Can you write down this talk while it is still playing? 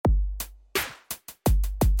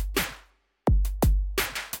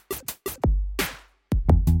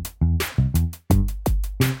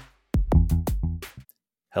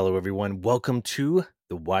Hello, everyone. Welcome to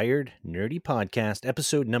the Wired Nerdy Podcast,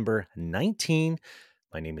 episode number 19.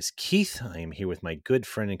 My name is Keith. I am here with my good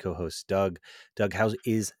friend and co-host, Doug. Doug, how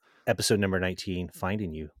is episode number 19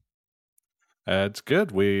 finding you? It's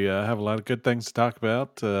good. We have a lot of good things to talk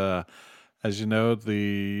about. As you know,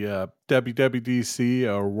 the WWDC,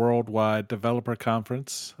 or Worldwide Developer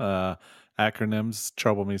Conference, acronyms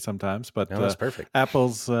trouble me sometimes, but No, that's perfect.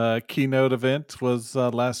 Apple's keynote event was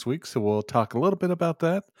last week, so we'll talk a little bit about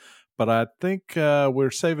that. But I think we're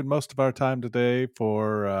saving most of our time today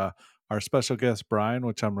for our special guest, Brian,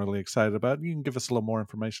 which I'm really excited about. You can give us a little more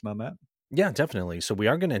information on that. Yeah, definitely. So we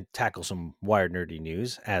are going to tackle some Wired Nerdy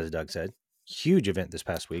news, as Doug said. Huge event this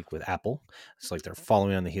past week with Apple. It's like they're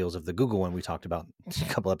following on the heels of the Google one we talked about a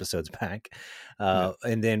couple episodes back. Yeah.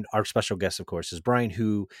 And then our special guest, of course, is Brian,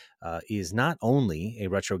 who is not only a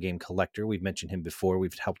retro game collector. We've mentioned him before.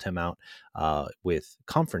 We've helped him out with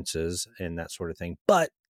conferences and that sort of thing. But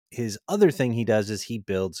his other thing he does is he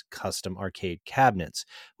builds custom arcade cabinets.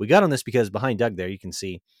 We got on this because behind Doug there, you can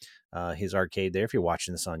see his arcade there if you're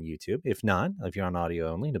watching this on YouTube. If not, if you're on audio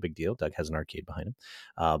only, no big deal. Doug has an arcade behind him.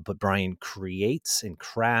 But Brian creates and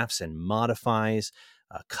crafts and modifies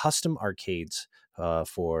custom arcades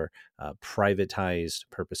for privatized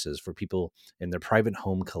purposes for people in their private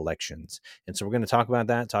home collections. And so we're going to talk about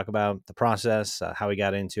that, talk about the process, how he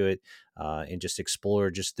got into it, and just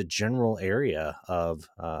explore just the general area of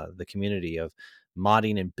the community of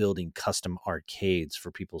modding and building custom arcades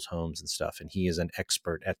for people's homes and stuff. And he is an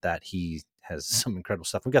expert at that. He has some incredible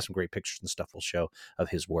stuff. We've got some great pictures and stuff we'll show of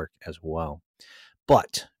his work as well.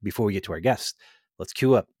 But before we get to our guest, let's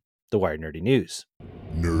cue up the Wired Nerdy News.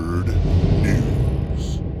 Nerd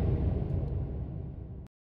News.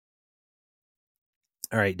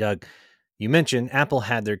 All right, Doug, you mentioned Apple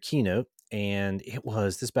had their keynote, and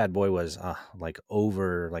this bad boy was like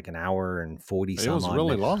over like an hour and 40 It some was a odd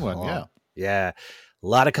really minutes long one. long. Yeah. Yeah. A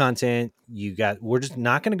lot of content. We're just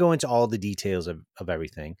not going to go into all the details of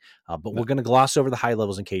everything, but No. we're going to gloss over the high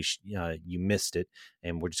levels in case you missed it.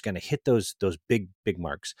 And we're just going to hit those big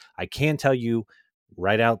marks. I can tell you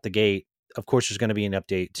right out the gate, of course, there's going to be an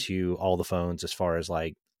update to all the phones as far as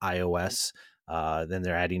like iOS. Then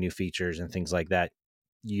they're adding new features and things like that.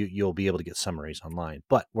 You'll be able to get summaries online,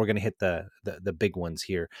 but we're going to hit the big ones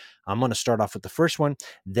here. I'm going to start off with the first one.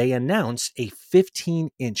 They announced a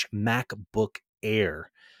 15-inch MacBook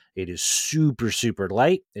Air. It is super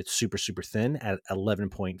light. It's super thin at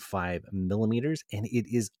 11.5 millimeters, and it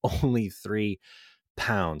is only 3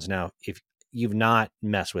 pounds. Now, if you've not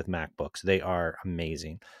messed with MacBooks, they are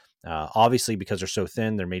amazing. Obviously, because they're so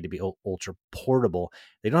thin, they're made to be ultra portable.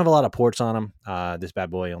 They don't have a lot of ports on them. This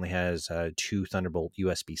bad boy only has 2 Thunderbolt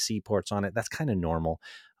USB-C ports on it. That's kind of normal.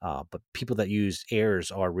 But people that use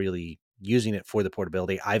Airs are really using it for the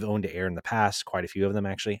portability. I've owned an Air in the past, quite a few of them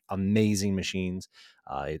actually. Amazing machines.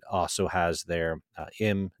 It also has their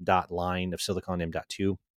M. line of Silicon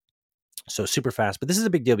M.2. So super fast. But this is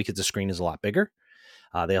a big deal because the screen is a lot bigger.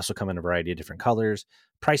 They also come in a variety of different colors.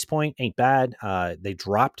 Price point ain't bad. They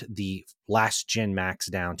dropped the last gen Macs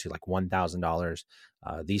down to like $1,000.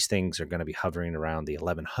 These things are going to be hovering around the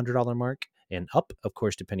 $1,100 mark and up, of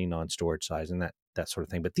course, depending on storage size and that sort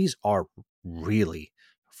of thing. But these are really,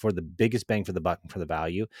 for the biggest bang for the buck and for the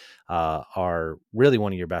value, are really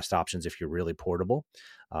one of your best options if you're really portable.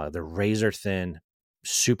 They're razor thin,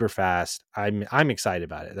 super fast. I'm excited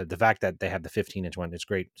about it. The fact that they have the 15-inch one, it's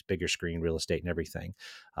great. It's bigger screen, real estate, and everything.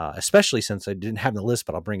 Especially since I didn't have the list,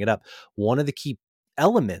 but I'll bring it up. One of the key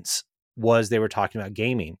elements was they were talking about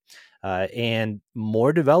gaming, and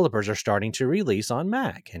more developers are starting to release on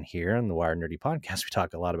Mac. And here on the Wired Nerdy Podcast, we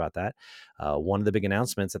talk a lot about that. One of the big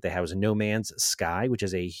announcements that they have is No Man's Sky, which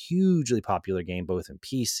is a hugely popular game both in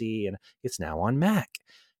PC and it's now on Mac.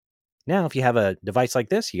 Now, if you have a device like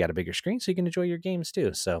this, you got a bigger screen, so you can enjoy your games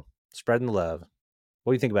too. So, spreading the love.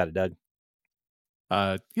 What do you think about it, Doug?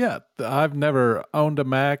 Yeah, I've never owned a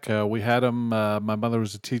Mac. We had them. My mother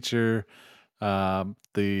was a teacher.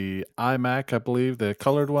 The iMac, I believe, the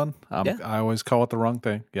colored one. Yeah. I always call it the wrong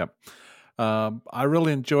thing. Yep. I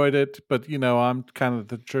really enjoyed it, but I'm kind of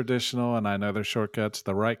the traditional, and I know there's shortcuts.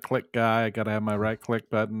 The right click guy. I got to have my right click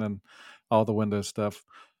button and all the Windows stuff.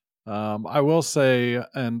 I will say,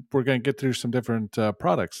 and we're going to get through some different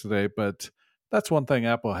products today, but that's one thing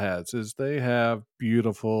Apple has is they have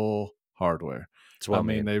beautiful hardware. It's well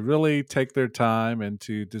made. They really take their time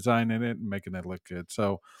into designing it and making it look good.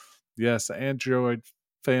 So, yes, Android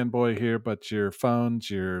fanboy here, but your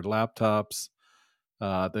phones, your laptops,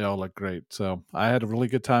 they all look great. So, I had a really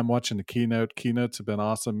good time watching the keynote. Keynotes have been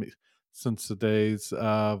awesome since the days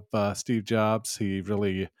of Steve Jobs. He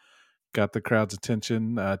really got the crowd's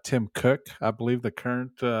attention. Tim Cook, I believe the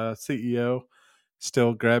current CEO,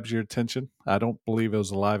 still grabs your attention. I don't believe it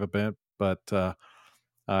was a live event, but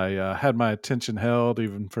I had my attention held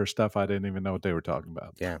even for stuff I didn't even know what they were talking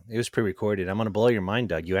about. Yeah, it was pre-recorded. I'm going to blow your mind,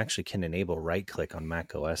 Doug. You actually can enable right click on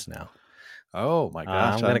Mac OS now. Oh my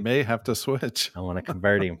gosh, I may have to switch. I want to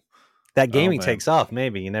convert him. That gaming takes off,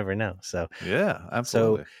 maybe, you never know. So yeah,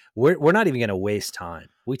 absolutely. So we're not even going to waste time.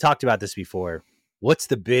 We talked about this before. What's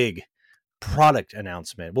the big product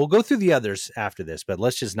announcement? We'll go through the others after this, but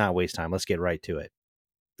let's just not waste time. Let's get right to it.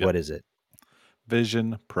 Yep. What is it?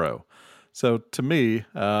 Vision Pro. So to me,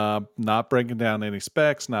 not breaking down any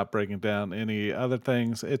specs, not breaking down any other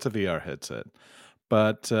things, it's a VR headset.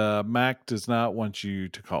 But Mac does not want you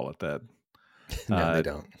to call it that. No, they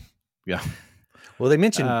don't. Yeah. Well, they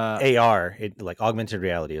mentioned AR, like augmented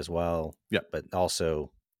reality as well. Yeah. But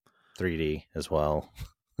also 3D as well.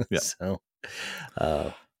 Yeah. So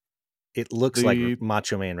it looks like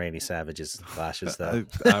Macho Man Randy Savage's glasses, though.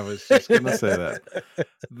 I was just going to say that.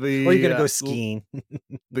 Or you're going to go skiing.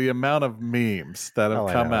 The amount of memes that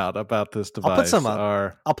have come out about this device I'll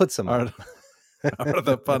put some up. Are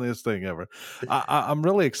the funniest thing ever. I'm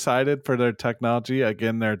really excited for their technology.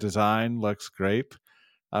 Again, their design looks great.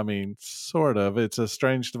 I mean, sort of. It's a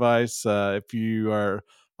strange device. If you are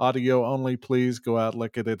audio only, please go out,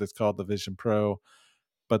 look at it. It's called the Vision Pro.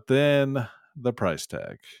 But then the price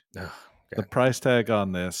tag. Oh, the price tag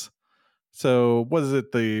on this. So what is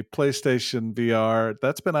it? The PlayStation VR,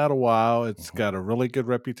 that's been out a while. It's got a really good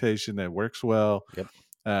reputation. It works well. Yep.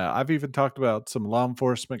 I've even talked about some law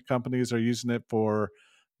enforcement companies are using it for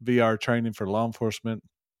VR training for law enforcement.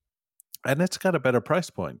 And it's got a better price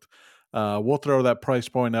point. We'll throw that price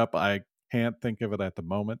point up. I can't think of it at the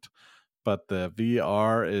moment. But the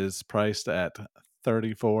VR is priced at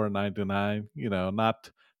 $34.99. You know,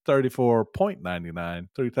 not $34.99,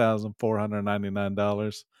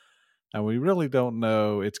 $3,499. And we really don't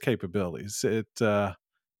know its capabilities. It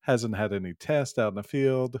hasn't had any tests out in the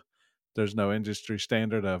field. There's no industry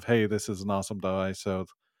standard of, hey, this is an awesome device. So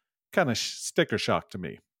kind of sticker shock to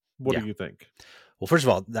me. What do you think? Well, first of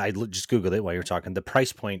all, I just Googled it while you were talking. The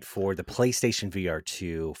price point for the PlayStation VR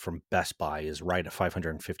 2 from Best Buy is right at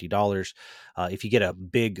 $550. If you get a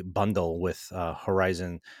big bundle with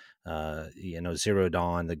Horizon, Zero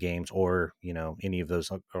Dawn, the games, or, any of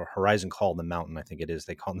those, or Horizon Call the Mountain, I think it is.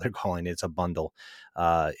 They're calling it, it's a bundle.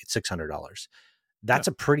 It's $600. That's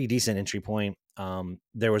a pretty decent entry point.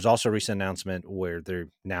 There was also a recent announcement where they're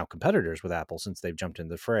now competitors with Apple since they've jumped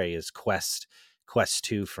into the fray, is Quest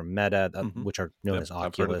 2 from Meta, which are known as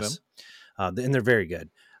Oculus. And they're very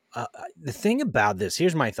good. The thing about this,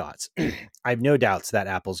 here's my thoughts. I have no doubts that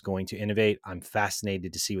Apple's going to innovate. I'm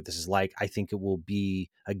fascinated to see what this is like. I think it will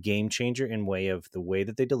be a game changer in way of the way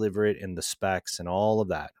that they deliver it and the specs and all of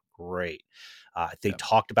that. Great. They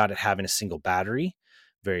talked about it having a single battery,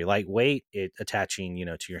 very lightweight, it attaching,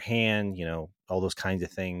 to your hand, all those kinds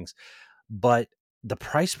of things. But the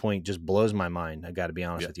price point just blows my mind. I got to be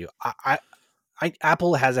honest with you.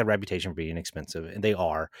 Apple has a reputation for being expensive, and they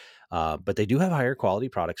are, but they do have higher quality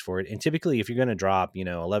products for it. And typically, if you're going to drop,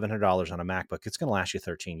 $1,100 on a MacBook, it's going to last you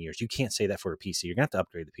 13 years. You can't say that for a PC. You're going to have to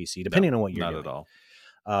upgrade the PC, depending on what you're doing. Not at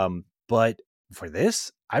all. But for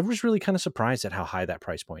this, I was really kind of surprised at how high that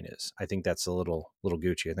price point is. I think that's a little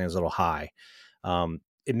Gucci. I think it's a little high.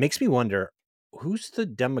 It makes me wonder, who's the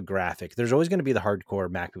demographic? There's always going to be the hardcore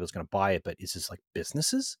Mac people that's going to buy it, but is this like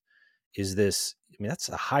businesses? Is this, that's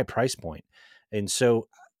a high price point. And so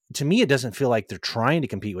to me, it doesn't feel like they're trying to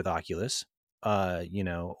compete with Oculus,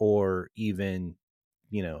 or even,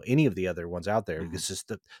 any of the other ones out there. It's just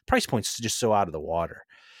the price point's just so out of the water.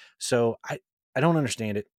 So I don't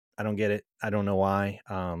understand it. I don't get it. I don't know why.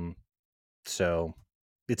 So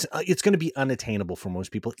it's going to be unattainable for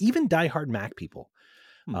most people, even diehard Mac people,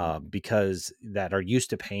 because that are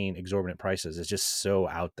used to paying exorbitant prices. It's just so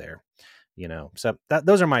out there, so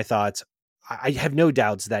those are my thoughts. I have no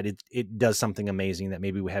doubts that it does something amazing that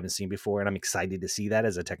maybe we haven't seen before. And I'm excited to see that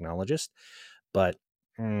as a technologist, but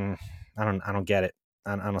I don't get it.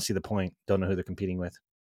 I don't see the point. Don't know who they're competing with.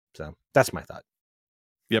 So that's my thought.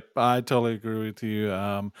 Yep, I totally agree with you.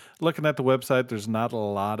 Looking at the website, there's not a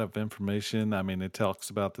lot of information. I mean, it talks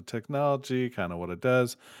about the technology, kind of what it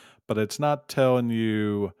does, but it's not telling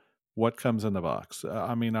you what comes in the box.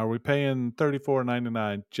 I mean, are we paying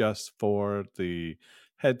 $34.99 just for the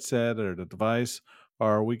headset or the device?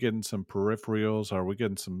 Or are we getting some peripherals? Are we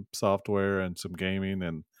getting some software and some gaming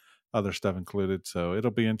and other stuff included? So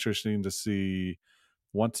it'll be interesting to see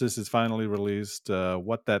once this is finally released,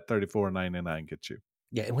 what that $34.99 gets you.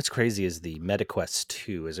 Yeah, and what's crazy is the MetaQuest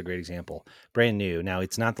 2 is a great example. Brand new. Now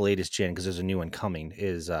it's not the latest gen because there's a new one coming.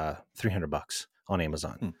 Is $300 on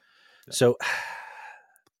Amazon. Hmm. Yeah. So,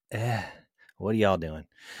 what are y'all doing?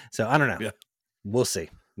 So I don't know. Yeah. We'll see.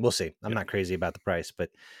 We'll see. I'm Yeah. not crazy about the price, but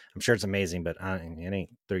I'm sure it's amazing. But it ain't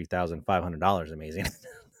 $3,500 amazing.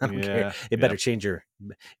 I don't care. Yeah. It Yeah. better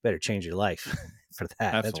change your life for that.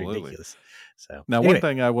 That's Absolutely. ridiculous. So Now, one anyway,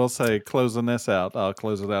 thing I will say, closing this out, I'll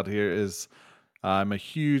close it out here, is I'm a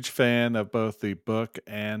huge fan of both the book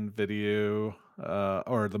and video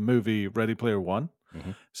or the movie Ready Player One.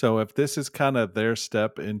 mhm. So if this is kind of their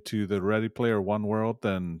step into the Ready Player One world,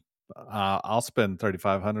 then I'll spend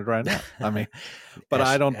 3,500 right now. I mean, but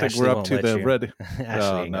I don't think we're Ashley up won't to let the you. Ready. Ashley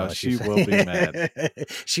Oh ain't gonna no, let you. she will be mad.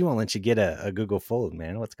 She won't let you get a Google Fold,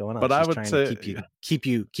 man. What's going on? But I She's would trying to say, keep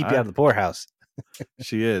you out I of the poorhouse.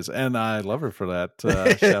 she is, and I love her for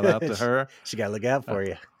that. Shout out to her. She got to look out Uh, for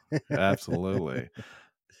you. Absolutely.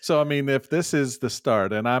 So, I mean, if this is the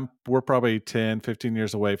start, and we're probably 10, 15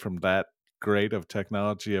 years away from that great of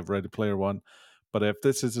technology of Ready Player One. But if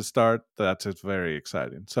this is a start, it's very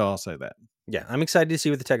exciting. So I'll say that. Yeah, I'm excited to see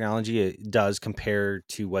what the technology does compare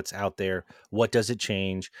to what's out there. What does it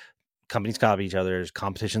change? Companies copy each other's.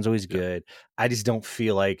 Competition's always Yep. good. I just don't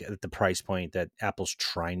feel like at the price point that Apple's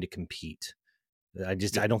trying to compete. I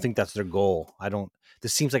Yep. don't think that's their goal.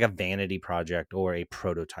 This seems like a vanity project or a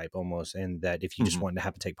prototype almost. And that if you just Mhm. want to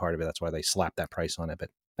happen to take part of it, that's why they slap that price on it. But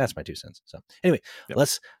that's my 2 cents. So anyway, Yep.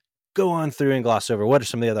 let's go on through and gloss over. What are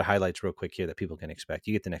some of the other highlights real quick here that people can expect?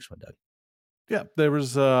 You get the next one, Doug. Yeah, there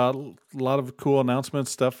was a lot of cool announcements,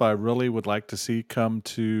 stuff I really would like to see come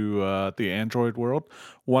to the Android world.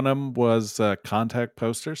 One of them was contact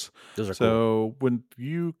posters. Those are cool. So when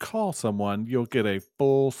you call someone, you'll get a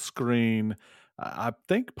full screen, I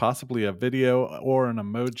think possibly a video or an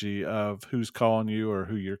emoji of who's calling you or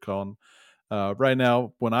who you're calling. Right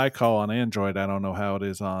now, when I call on Android, I don't know how it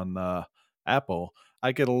is on Apple.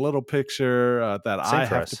 I get a little picture that Same I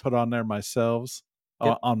for have to us. put on there myself,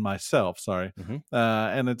 Yep. on myself. Sorry, Mm-hmm.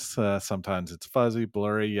 and it's sometimes it's fuzzy,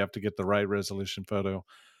 blurry. You have to get the right resolution photo.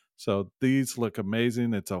 So these look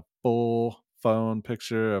amazing. It's a full phone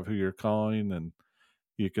picture of who you're calling, and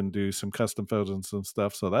you can do some custom photos and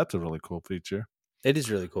stuff. So that's a really cool feature. It is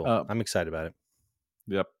really cool. Uh, I'm excited about it.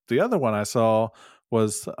 Yep. The other one I saw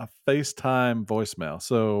was a FaceTime voicemail.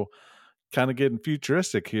 So, kind of getting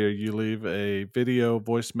futuristic here. You leave a video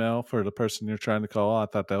voicemail for the person you're trying to call. I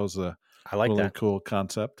thought that was a I like really that. cool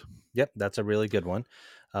concept. Yep, that's a really good one.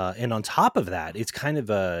 And on top of that, it's kind of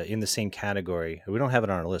in the same category. We don't have it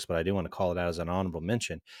on our list, but I do want to call it out as an honorable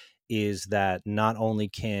mention. Is that not only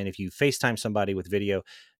can, if you FaceTime somebody with video,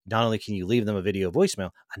 not only can you leave them a video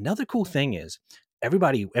voicemail, another cool thing is every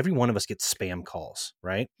one of us gets spam calls,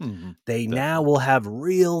 right? Hmm. They now Definitely. will have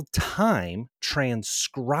real time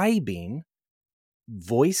transcribing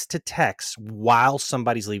voice to text while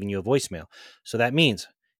somebody's leaving you a voicemail. So that means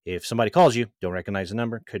if somebody calls you, don't recognize the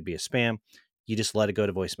number, could be a spam, you just let it go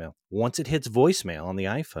to voicemail. Once it hits voicemail on the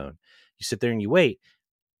iPhone, you sit there and you wait.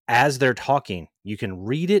 As they're talking, you can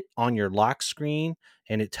read it on your lock screen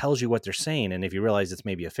and it tells you what they're saying. And if you realize it's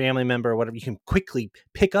maybe a family member or whatever, you can quickly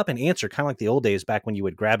pick up and answer, kind of like the old days back when you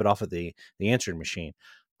would grab it off of the answering machine.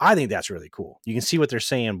 I think that's really cool. You can see what they're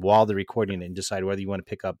saying while they're recording it and decide whether you want to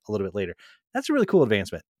pick up a little bit later. That's a really cool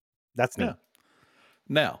advancement. That's Yeah. neat.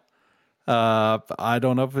 Now, I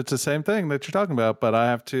don't know if it's the same thing that you're talking about, but I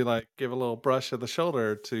have to give a little brush of the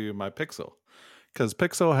shoulder to my Pixel, because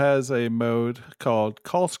Pixel has a mode called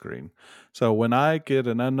call screen. So when I get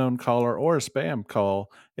an unknown caller or a spam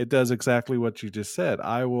call, it does exactly what you just said.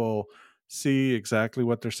 I will see exactly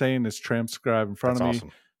what they're saying. It's transcribed in front That's of me.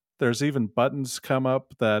 awesome. There's even buttons come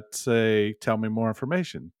up that say, tell me more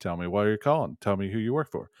information. Tell me why you're calling. Tell me who you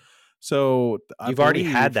work for. So I You've already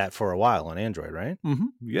had believe, that for a while on Android, right?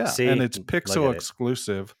 yeah, and See, it's look Pixel at it.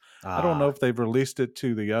 exclusive. I don't know if they've released it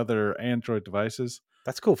to the other Android devices,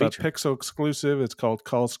 That's a cool but feature. Pixel exclusive. It's called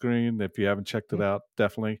Call Screen. If you haven't checked it out,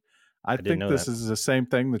 definitely. I I didn't think know this that. is the same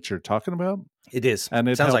thing that you're talking about, It is. and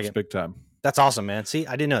it Sounds like helps it. big time. That's awesome, man. See,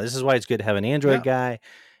 I didn't know. This is why it's good to have an Android Yeah, guy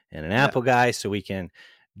and an yeah, Apple guy so we can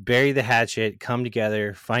bury the hatchet, come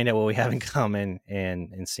together, find out what we have in common,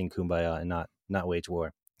 and sing kumbaya and not wage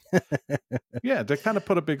war. yeah. To kind of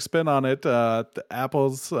put a big spin on it,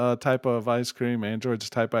 Apple's type of ice cream, Android's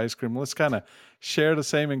type of ice cream. Let's kind of share the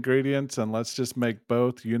same ingredients, and let's just make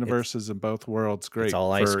both It's universes and both worlds it's great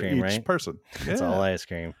all ice for cream, each right? person. It's all Yeah. ice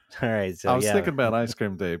cream. All right. So I was yeah, thinking about ice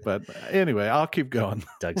cream day, but anyway, I'll keep going.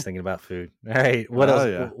 Doug's thinking about food. All right. Oh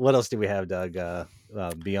yeah. What else do we have, Doug?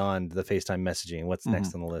 Beyond the FaceTime messaging, what's Mhm.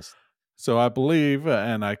 next on the list? So I believe,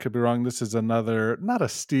 and I could be wrong, this is another, not a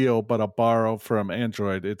steal, but a borrow from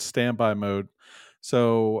Android. It's standby mode.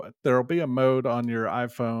 So there'll be a mode on your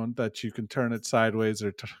iPhone that you can turn it sideways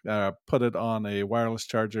or put it on a wireless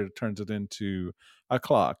charger that turns it into a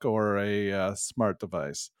clock or a smart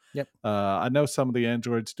device. Yep, I know some of the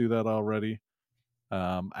Androids do that already.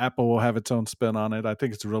 Apple will have its own spin on it. I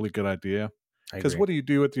think it's a really good idea. I Because agree. what do you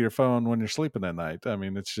do with your phone when you're sleeping at night? I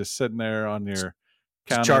mean, it's just sitting there on It's your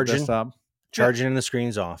just counter, desktop. Yep. charging, and the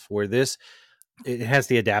screen's off. Where this, it has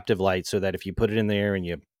the adaptive light, so that if you put it in there and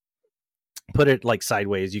you put it like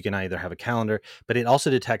sideways, you can either have a calendar, but it also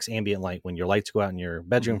detects ambient light when your lights go out in your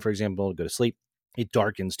bedroom, Mhm. for example, go to sleep. It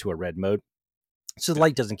darkens to a red mode, so the Yeah.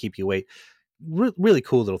 light doesn't keep you awake. Really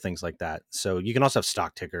cool little things like that. So you can also have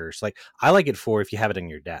stock tickers. Like, I like it for if you have it on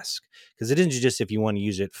your desk, because it isn't just if you want to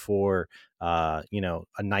use it for a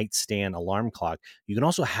nightstand alarm clock. You can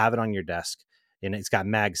also have it on your desk, and it's got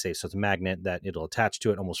MagSafe, so it's a magnet that it'll attach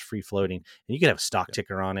to it, almost free floating, and you can have a stock Yeah.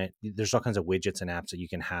 ticker on it. There's all kinds of widgets and apps that you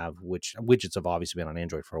can have, which widgets have obviously been on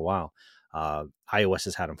Android for a while. iOS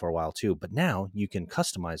has had them for a while too, but now you can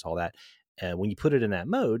customize all that when you put it in that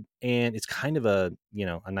mode, and it's kind of a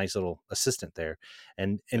nice little assistant there.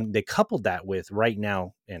 Yeah. And they coupled that with, right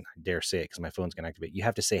now, and I dare say it because my phone's gonna activate, you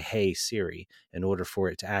have to say "Hey Siri" in order for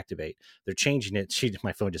it to activate. They're changing it.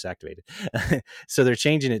 My phone just activated. So they're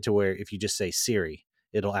changing it to where if you just say Siri,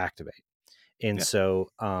 it'll activate. And Yeah. so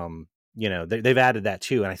they've added that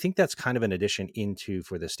too, and I think that's kind of an addition into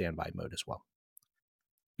for the standby mode as well.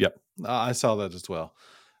 Yep. I saw that as well.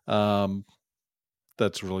 Um,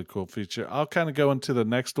 that's a really cool feature. I'll kind of go into the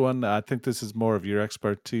next one. I think this is more of your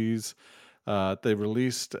expertise. They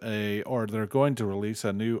released or they're going to release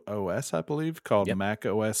a new OS, I believe, called Yep. Mac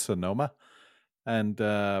OS Sonoma. And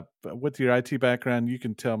with your IT background, you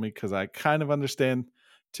can tell me because I kind of understand.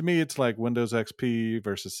 To me, it's like Windows XP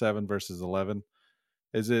versus 7 versus 11.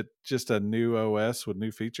 Is it just a new OS with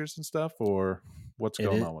new features and stuff, or what's It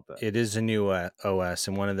going is. on with that? It is a new OS,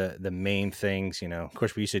 and one of the main things, of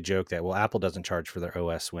course, we used to joke that, well, Apple doesn't charge for their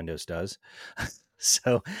OS, Windows does.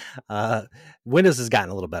 So uh, Windows has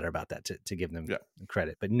gotten a little better about that, to give them Yeah.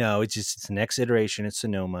 credit. But no, it's the next iteration. It's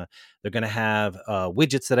Sonoma. They're going to have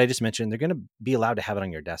widgets that I just mentioned. They're going to be allowed to have it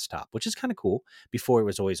on your desktop, which is kind of cool. Before, it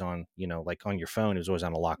was always on, like on your phone, it was always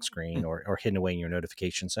on a lock screen or hidden away in your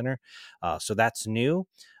notification center. So that's new.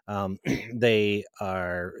 They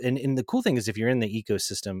are, and the cool thing is, if you're in the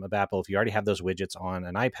ecosystem of Apple, if you already have those widgets on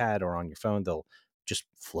an iPad or on your phone, they'll just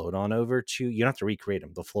float on over to, you don't have to recreate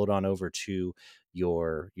them. They'll float on over to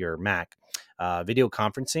your Mac. Video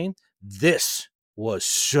conferencing. This was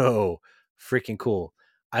so freaking cool.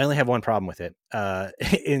 I only have one problem with it.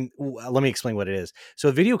 Let me explain what it is.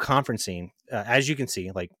 So video conferencing, as you can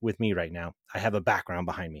see, like with me right now, I have a background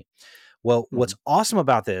behind me. Well, what's Mhm. awesome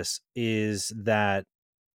about this is that,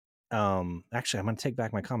 actually, I'm going to take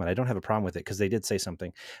back my comment. I don't have a problem with it because they did say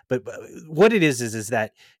something. But what it is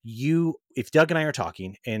that if Doug and I are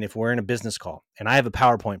talking, and if we're in a business call and I have a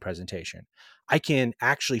PowerPoint presentation, I can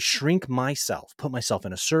actually shrink myself, put myself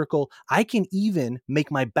in a circle. I can even make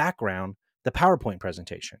my background the PowerPoint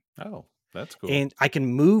presentation. Oh, that's cool. And I can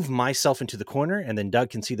move myself into the corner, and then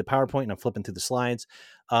Doug can see the PowerPoint, and I'm flipping through the slides.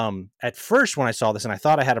 At first, when I saw this and I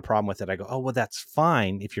thought I had a problem with it, I go, oh, well, that's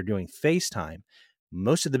fine if you're doing FaceTime.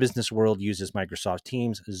 Most of the business world uses Microsoft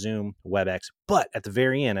Teams, Zoom, WebEx. But at the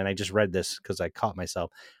very end, and I just read this because I caught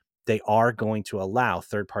myself, they are going to allow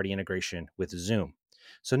third-party integration with Zoom.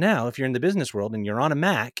 So now, if you're in the business world and you're on a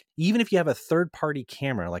Mac, even if you have a third-party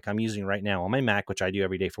camera like I'm using right now on my Mac, which I do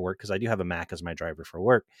every day for work because I do have a Mac as my driver for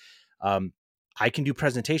work, um, I can do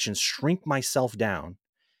presentations, shrink myself down,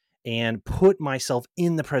 and put myself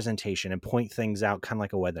in the presentation and point things out, kind of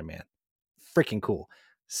like a weatherman. Freaking cool.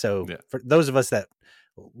 So Yeah. for those of us that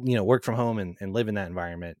work from home and live in that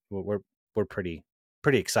environment, we're pretty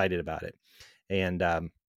excited about it.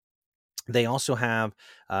 And they also have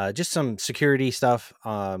just some security stuff,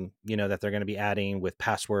 that they're going to be adding with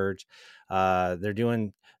passwords. They're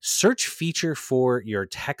doing search feature for your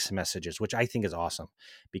text messages, which I think is awesome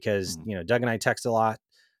because, Mhm. Doug and I text a lot.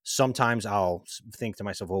 Sometimes I'll think to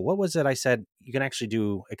myself, well, what was it I said? You can actually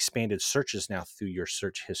do expanded searches now through your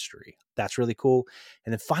search history. That's really cool.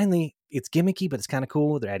 And then finally, it's gimmicky, but it's kind of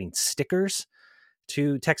cool. They're adding stickers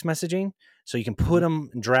to text messaging. So you can put Mhm. them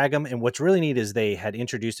and drag them. And what's really neat is they had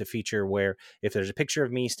introduced a feature where if there's a picture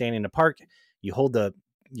of me standing in a park, you hold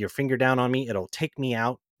your finger down on me, it'll take me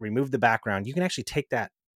out, remove the background. You can actually take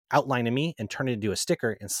that outline of me and turn it into a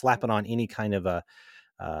sticker and slap it on any kind of a,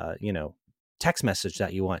 uh, you know, text message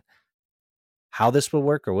that you want. How this will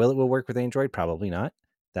work, or will work with Android? Probably not.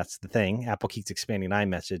 That's the thing. Apple keeps expanding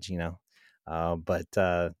iMessage, but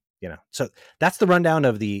So that's the rundown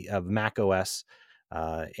of Mac OS.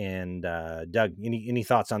 And Doug, any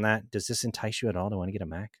thoughts on that? Does this entice you at all to want to get a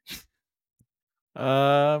Mac?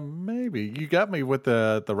 Maybe you got me with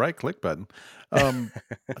the right click button. Um,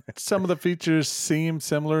 some of the features seem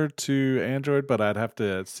similar to Android, but I'd have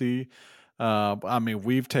to see. I mean,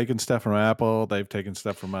 we've taken stuff from Apple, they've taken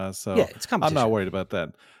stuff from us, Yeah, so it's I'm not competition. worried about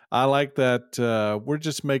that. I like that we're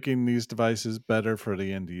just making these devices better for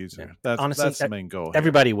the end Yeah. user. Honestly, That's the main goal here.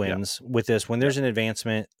 everybody Yeah, wins with this. When yeah, there's an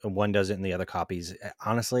advancement, one does it and the other copies.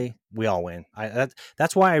 Honestly, we all win.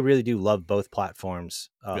 That's why I really do love both platforms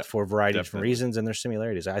yeah, for a variety of different definitely. reasons and their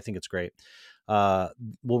similarities. I think it's great. Uh,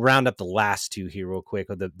 we'll round up the last two here real quick,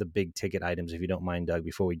 or the big ticket items, if you don't mind, Doug,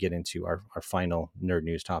 before we get into our final nerd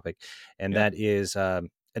news topic. And Yeah. that is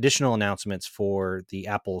additional announcements for the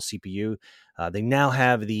Apple CPU. They now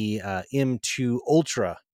have the M2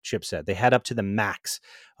 Ultra chipset. They had up to the max.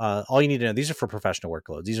 All you need to know, these are for professional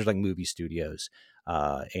workloads. These are like movie studios.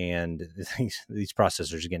 And these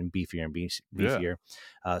processors are getting beefier and Yeah.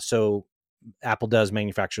 beefier. So Apple does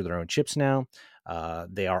manufacture their own chips now.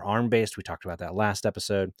 They are ARM based. We talked about that last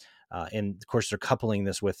episode. And of course, they're coupling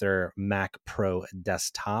this with their Mac Pro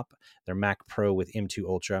desktop, their Mac Pro with M2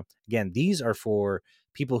 Ultra. Again, these are for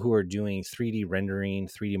people who are doing 3D rendering,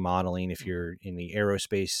 3D modeling. If you're in the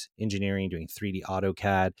aerospace engineering, doing 3D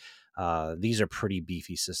AutoCAD, these are pretty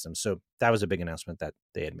beefy systems. So that was a big announcement that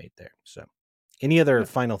they had made there. So, any other Yeah.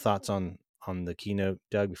 final thoughts on the keynote,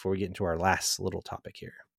 Doug, before we get into our last little topic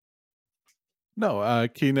here? No,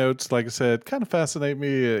 keynotes, like I said, kind of fascinate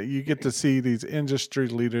me. You get to see these industry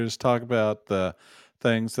leaders talk about the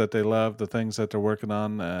things that they love, the things that they're working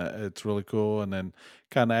on. It's really cool. And then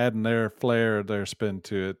kind of adding their flair, their spin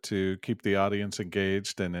to it to keep the audience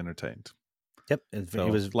engaged and entertained. Yep, So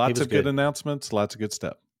he lots was of good good. announcements, lots of good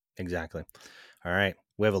stuff. Exactly. All right,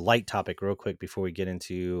 we have a light topic real quick before we get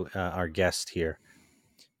into our guest here.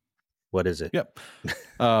 What is it? Yep.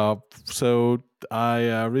 So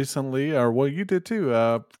I recently, or well, you did too,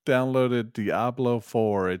 downloaded Diablo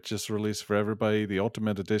 4. It just released for everybody. The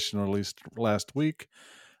Ultimate Edition released last week.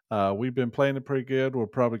 We've been playing it pretty good. We're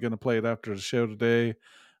probably going to play it after the show today.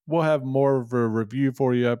 We'll have more of a review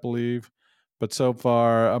for you, I believe. But so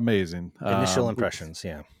far, amazing. Initial impressions,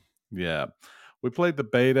 yeah. Yeah. We played the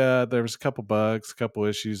beta. There was a couple bugs, a couple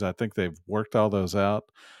issues. I think they've worked all those out.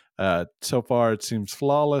 So far, it seems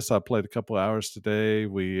flawless. I played a couple hours today.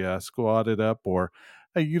 We squadded up, or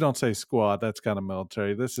hey, you don't say squad. That's kind of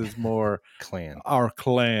military. This is more Clan, our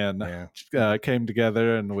clan yeah. came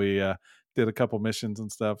together and we did a couple missions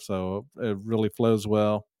and stuff. So it really flows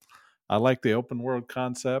well. I like the open world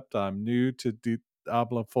concept. I'm new to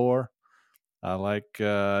Diablo 4. I like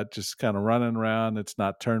just kind of running around. It's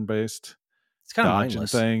not turn based, It's kind of dodging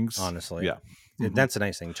mindless, things. honestly. Yeah. Mhm. That's a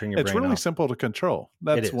nice thing. Turn your It's brain really off. simple to control. It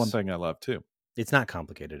That's one is. thing I love too. It's not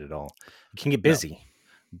complicated at all. It can get No. busy,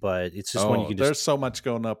 but it's just one you Oh, can just there's so much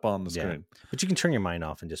going up on the yeah. screen. But you can turn your mind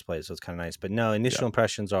off and just play it, so it's kind of nice. But no, initial Yeah.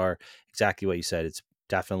 impressions are exactly what you said. It's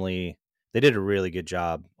definitely they did a really good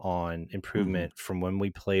job on Mhm. improvement from when we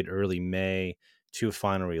played early May to a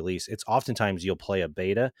final release. It's oftentimes you'll play a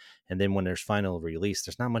beta, and then when there's final release,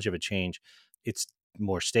 there's not much of a change. It's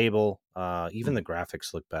more stable. Even the Mhm.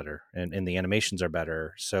 graphics look better, and the animations are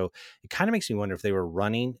better. So it kind of makes me wonder if they were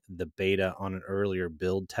running the beta on an earlier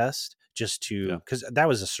build test just Yeah. to because that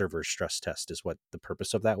was a server stress test is what the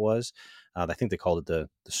purpose of that was. I think they called it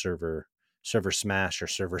the server smash or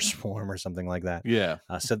server swarm or something like that. Yeah.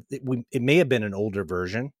 So it may have been an older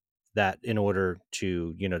version that in order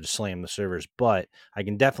to to slam the servers, but I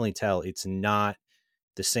can definitely tell it's not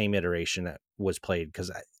the same iteration that was played because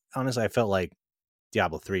honestly I felt like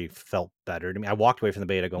Diablo 3 felt better to me. I walked away from the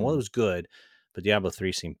beta going, well, it Mhm. was good, but Diablo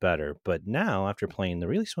 3 seemed better. But now, after playing the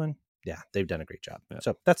release one, yeah, they've done a great job. Yeah.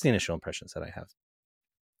 So that's the initial impressions that I have.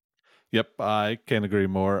 Yep, I can't agree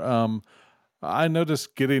more. I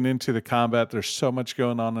noticed getting into the combat, there's so much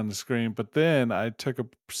going on the screen, but then I took a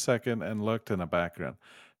second and looked in the background.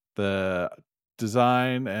 The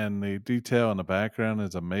design and the detail in the background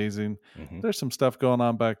is amazing. Mm-hmm. There's some stuff going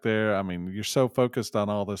on back there. I mean, you're so focused on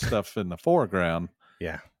all this stuff in the foreground,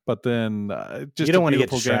 Yeah. but then You just a don't want to get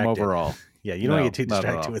beautiful game distracted. overall. Yeah, you don't want to No, get too not at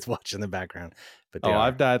distracted all. with watching the background, but they Oh,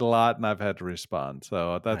 I've are. died a lot and I've had to respond.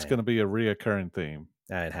 So that's I going to be a reoccurring theme.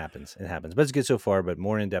 It happens. It happens. But it's good so far, but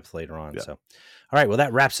more in depth later on. Yeah. So, all right. Well,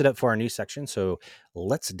 that wraps it up for our news section. So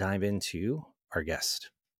let's dive into our guest.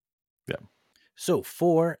 Yeah. So,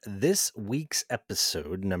 for this week's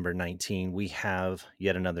episode, number 19, we have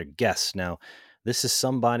yet another guest. Now, This is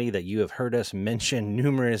somebody that you have heard us mention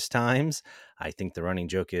numerous times. I think the running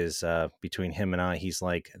joke is between him and I, he's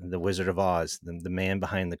like the Wizard of Oz, the man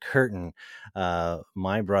behind the curtain.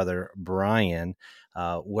 My brother, Brian.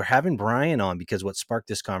 We're having Brian on because what sparked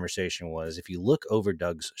this conversation was if you look over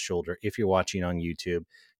Doug's shoulder, if you're watching on YouTube,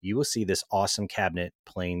 you will see this awesome cabinet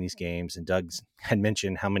playing these games. And Doug's had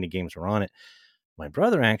mentioned how many games were on it. My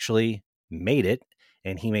brother actually made it,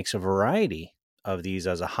 and he makes a variety of these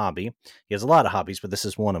as a hobby. He has a lot of hobbies, but this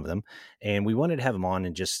is one of them. And we wanted to have him on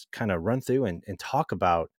and just kind of run through and talk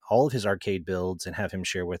about all of his arcade builds and have him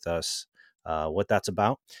share with us what that's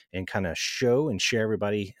about and kind of show and share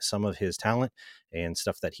everybody some of his talent and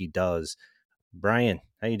stuff that he does. Brian,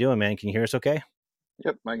 how you doing, man? Can you hear us okay?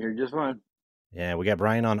 Yep, I can hear you just fine. Yeah, we got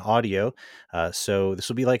Brian on audio. So this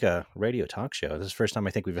will be like a radio talk show. This is the first time I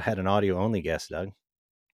think we've had an audio only guest, Doug.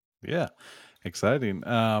 Yeah, exciting.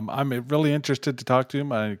 I'm really interested to talk to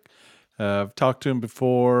him. I've talked to him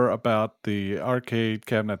before about the arcade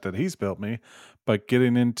cabinet that he's built me, but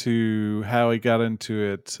getting into how he got into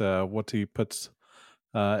it, what he puts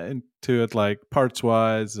into it, like parts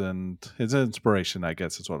wise, and his inspiration, I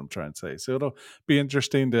guess is what I'm trying to say. So it'll be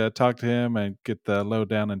interesting to talk to him and get the low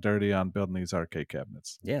down and dirty on building these arcade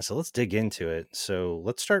cabinets. Yeah, so let's dig into it. So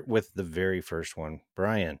let's start with the very first one.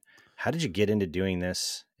 Brian, how did you get into doing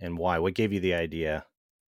this and why? What gave you the idea?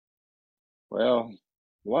 Well,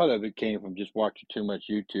 a lot of it came from just watching too much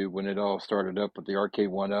YouTube when it all started up with the arcade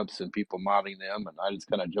one-ups and people modding them, and I just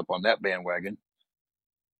kind of jumped on that bandwagon.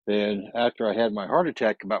 Then after I had my heart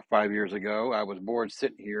attack about 5 years ago, I was bored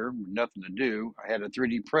sitting here with nothing to do. I had a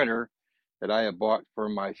 3D printer that I had bought for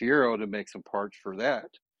my Fiero to make some parts for that,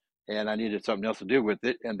 and I needed something else to do with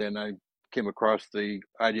it. And then I came across the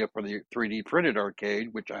idea for the 3D printed arcade,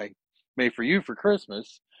 which I made for you for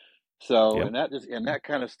Christmas. So, Yep. and that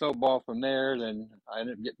kind of snowballed from there. Then I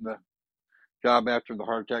ended up getting the job after the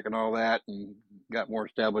heart attack and all that, and got more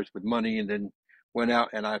established with money. And then went out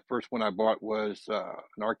and I first one I bought was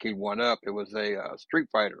an arcade one up. It was a Street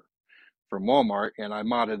Fighter from Walmart, and I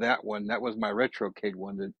modded that one. That was my retrocade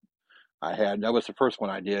one that I had. That was the first one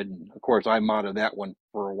I did, and of course I modded that one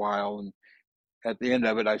for a while. And at the end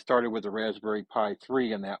of it, I started with the Raspberry Pi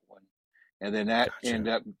 3 in that one, and then that Gotcha.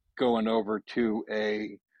 ended up going over to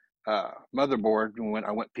a motherboard when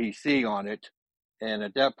I went PC on it. And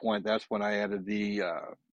at that point, that's when I added the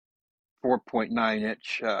 4.9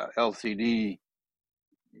 inch LCD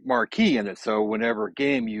marquee in it. So whenever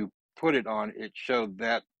game you put it on, it showed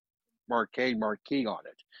that marquee on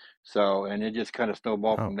it. So, and it just kind of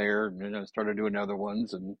snowballed Oh, from there. And then I started doing other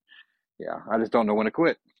ones. And yeah, I just don't know when to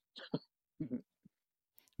quit.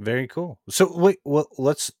 very cool. So wait, well,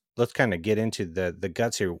 let's kind of get into the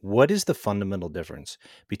guts here. What is the fundamental difference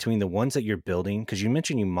between the ones that you're building? Because you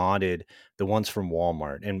mentioned you modded the ones from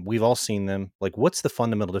Walmart, and we've all seen them. Like, what's the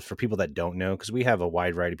fundamental difference for people that don't know? Because we have a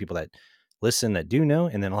wide variety of people that listen that do know,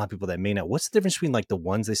 and then a lot of people that may not. What's the difference between like the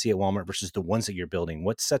ones they see at Walmart versus the ones that you're building?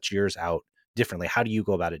 What sets yours out differently? How do you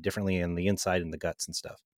go about it differently in the inside and the guts and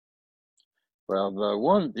stuff? Well,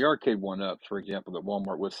 the arcade one ups, for example, that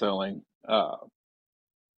Walmart was selling,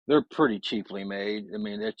 they're pretty cheaply made. I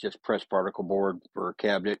mean, it's just pressed particle board for a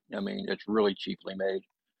cabinet. I mean, it's really cheaply made.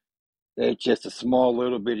 It's just a small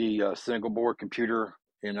little bitty single board computer,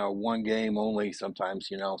 one game only sometimes,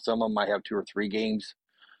 some of them might have two or three games,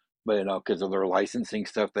 but, because of their licensing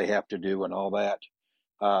stuff they have to do and all that.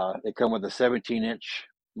 They come with a 17-inch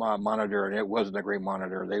monitor, and it wasn't a great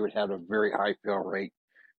monitor. They would have a very high fail rate.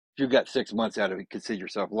 If you got 6 months out of it, consider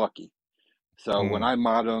yourself lucky. So when Mm, I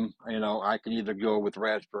mod them, I can either go with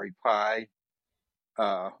Raspberry Pi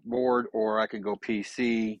board, or I can go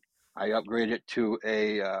PC. I upgrade it to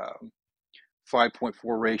a 5.4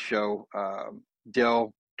 ratio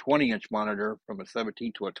Dell 20-inch monitor from a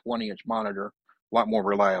 17 to a 20-inch monitor, a lot more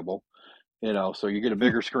reliable. So you get a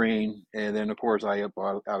hmm, bigger screen, and then of course I've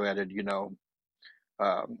added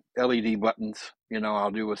LED buttons.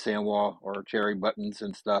 I'll do a SandWall or cherry buttons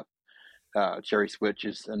and stuff, cherry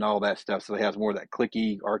switches and all that stuff. So it has more of that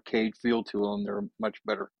clicky arcade feel to them. They're much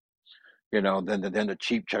better, than the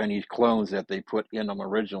cheap Chinese clones that they put in them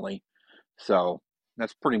originally. So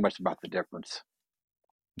that's pretty much about the difference.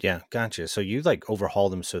 yeah, gotcha. So you like overhaul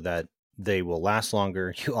them so that they will last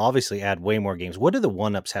longer. You obviously add way more games. What do the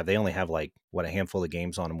one ups have? They only have like what a handful of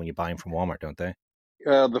games on them when you buy them from Walmart, don't they?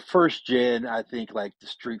 The first gen, I think, like the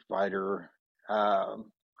Street Fighter,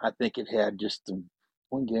 I think it had just the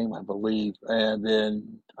one game, I believe, and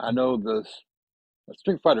then I know the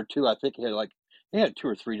Street Fighter 2. I think it had two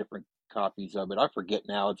or three different copies of it. I forget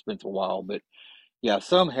now; it's been a while, but yeah,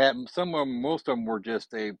 some of them, most of them were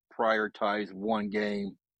just a prioritized one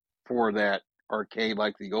game for that arcade,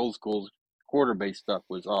 like the old school quarter-based stuff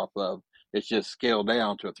was off of. It's just scaled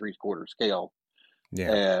down to a 3/4 scale.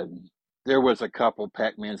 Yeah. And there was a couple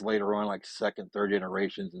Pac-Mans later on, like second, third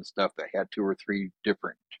generations and stuff that had 2 or 3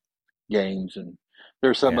 different games. And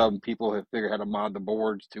there's some Yeah. of them people have figured out how to mod the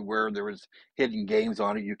boards to where there was hidden games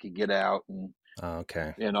on it you could get out, and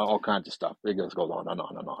Okay. all kinds of stuff. It goes on and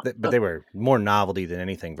on and on. But they were more novelty than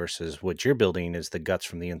anything versus what you're building is the guts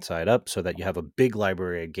from the inside up so that you have a big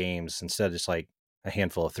library of games instead of just like a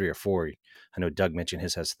handful of 3 or 4. I know Doug mentioned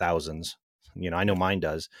his has thousands. I know mine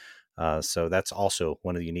does. So that's also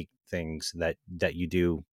one of the unique things that you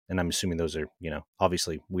do. And I'm assuming those are,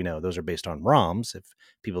 obviously we know those are based on ROMs. If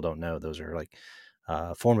people don't know, those are like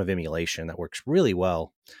a form of emulation that works really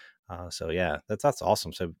well. So yeah, that's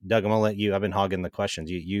awesome. So Doug, I'm gonna let you. I've been hogging the questions.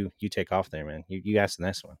 You take off there, man. You ask the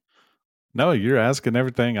next one. No, you're asking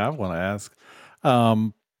everything I want to ask.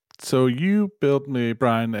 So you built me,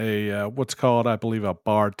 Brian, a what's called, I believe, a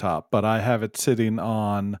bar top, but I have it sitting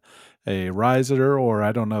on a riser, or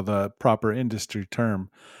I don't know the proper industry term.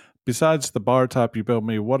 Besides the bar top you built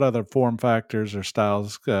me, what other form factors or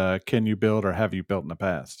styles can you build or have you built in the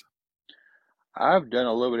past? I've done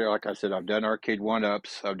a little bit like I said, I've done arcade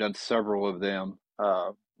one-ups. I've done several of them.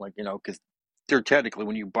 Because they're technically,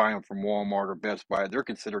 when you buy them from Walmart or Best Buy, they're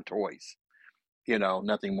considered toys.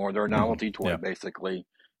 Nothing more. They're a Hmm. novelty toy, Yeah. basically.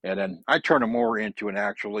 And then I turn them more into an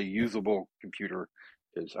actually usable computer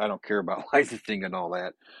because I don't care about licensing and all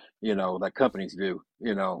that, that companies do,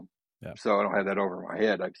 Yeah. so I don't have that over my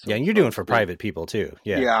head, Yeah, and you're so doing to it for speak. private people too.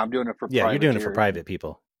 Yeah, Yeah, I'm doing it for yeah, you're doing it for privateering. private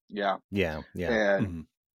people. Yeah. Yeah, yeah. And Hmm.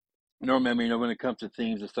 normally, I mean, when it comes to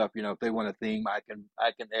themes and stuff, if they want a theme, I can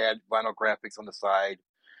add vinyl graphics on the side.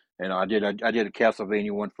 I did a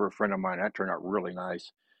Castlevania one for a friend of mine. That turned out really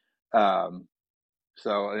nice. Um,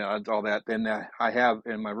 So, it's all that. Then I have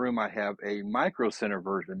in my room, I have a micro center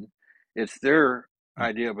version. It's their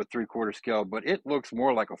idea of a 3/4 scale, but it looks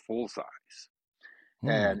more like a full size. Hmm.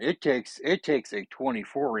 And it takes a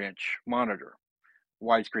 24-inch monitor,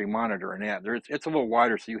 widescreen monitor, and it's a little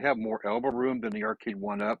wider, so you have more elbow room than the arcade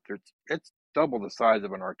one up. It's double the size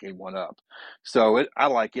of an arcade one up, so I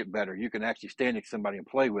like it better. You can actually stand next to somebody and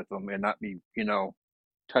play with them, and not be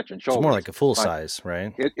touching It's more shoulders. like a full Like size,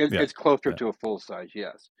 right? Yeah. it's closer Yeah. to a full size,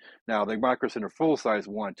 yes. Now the Micro Center full size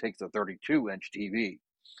one takes a 32-inch TV,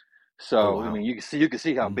 Oh so I wow. mean you can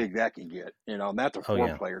see how Mhm. big that can get, and that's a Oh yeah.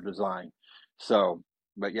 four-player design. So,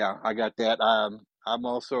 but yeah, I got that. I'm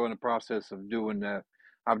also in the process of doing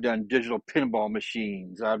I've done digital pinball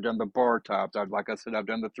machines. I've done the bar tops. Like I said, I've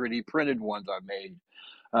done the 3D printed ones I've made.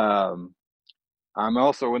 Um, I'm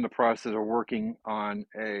also in the process of working on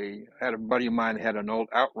I had a buddy of mine had an old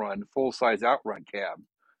Outrun, full size Outrun cab,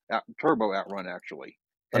 turbo Outrun actually,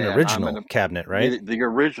 An and I'm in original cabinet, right? the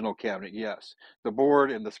original cabinet. Yes, the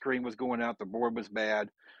board and the screen was going out. The board was bad,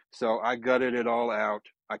 so I gutted it all out.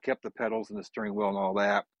 I kept the pedals and the steering wheel and all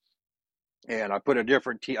that, and I put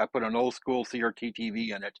an old school CRT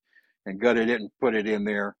TV in it, and gutted it and put it in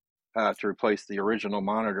there to replace the original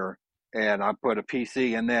monitor. And I put a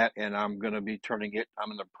PC in that, and I'm going to be turning it.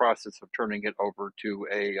 I'm in the process of turning it over to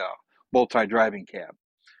a multi-driving cab.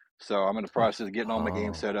 So I'm in the process of getting all my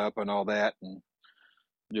games Oh. set up and all that, and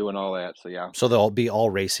doing all that. So yeah, So they'll be all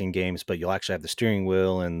racing games, but you'll actually have the steering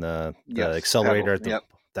wheel and the yes, accelerator pedals. at the. Yep,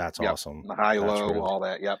 That's yep. awesome. The high That's low, really. all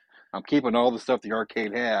that. Yep. I'm keeping all the stuff the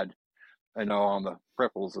arcade had, on the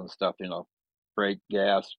peripherals and stuff, brake,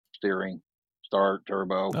 gas, steering, start,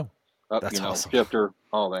 turbo, Oh, up, That's awesome. shifter,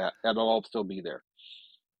 all that. That'll all still be there.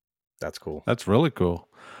 That's cool. that's really cool.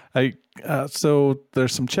 So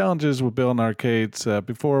there's some challenges with building arcades.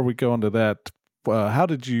 Before we go into that, how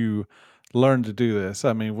did you learn to do this?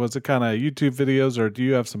 I mean, was it kind of YouTube videos, or do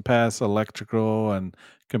you have some past electrical and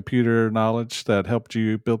computer knowledge that helped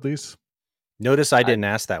you build these? Notice I I didn't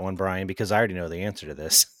ask that one, Brian, because I already know the answer to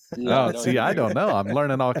this. Yeah, I Oh, know see, you I do. don't know. I'm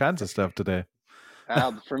learning all kinds of stuff today.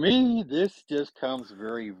 For me, this just comes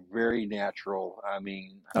very, very natural. I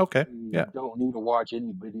mean, Okay. you Yeah. don't need to watch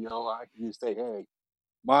any video. I can just say, "Hey,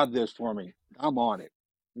 mod this for me." I'm on it.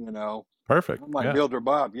 You know, Perfect. I'm like Yeah. Builder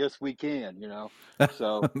Bob. Yes, we can.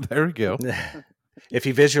 So There we go. If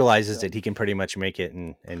he visualizes so it, he can pretty much make it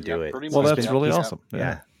and yeah, do it. pretty Well, He's much. that's been Yep, really he's yep. awesome. Yeah.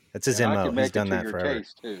 yeah, that's his And I MO. can He's make it done to that your forever.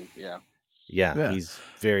 taste too. Yeah. Yeah, Yeah. he's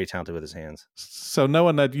very talented with his hands. So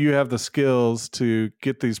knowing that you have the skills to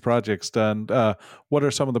get these projects done, what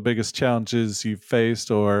are some of the biggest challenges you've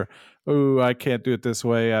faced, or, oh, I can't do it this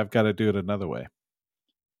way, I've got to do it another way?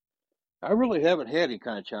 I really haven't had any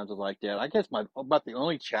kind of challenges like that. I guess the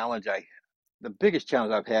biggest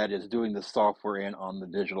challenge I've had is doing the software in on the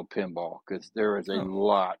digital pinball because there is a Oh,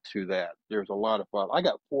 lot to that. There's a lot of fun. I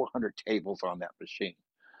got 400 tables on that machine.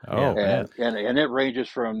 Oh man. and it ranges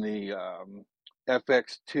from the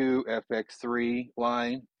FX2, FX3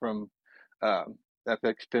 line from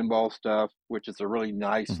FX pinball stuff, which is a really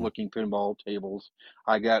nice Mhm. looking pinball tables.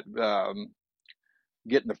 I got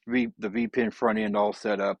getting the V pin front end all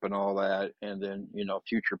set up and all that, and then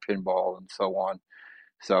future pinball and so on.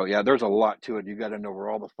 So yeah, there's a lot to it. You got to know where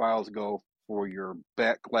all the files go for your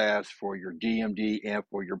back glass, for your DMD, and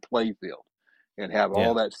for your playfield, and have Yeah.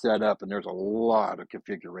 all that set up. And there's a lot of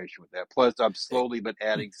configuration with that. Plus, I've slowly been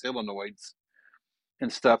adding solenoids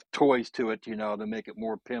and stuff, toys to it, to make it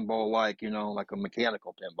more pinball-like, like a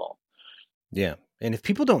mechanical pinball. Yeah. And if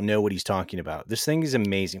people don't know what he's talking about, this thing is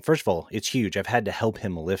amazing. First of all, it's huge. I've had to help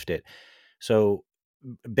him lift it. So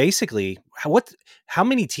basically, how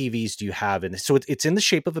many TVs do you have in this? So it's in the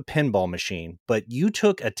shape of a pinball machine, but you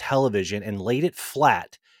took a television and laid it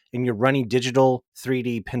flat and you're running digital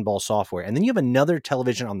 3D pinball software. And then you have another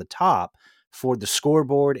television on the top for the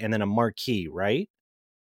scoreboard and then a marquee, right?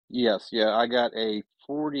 Yes, yeah, I got a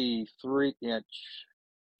 43-inch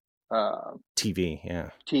TV.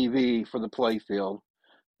 Yeah. TV for the playfield.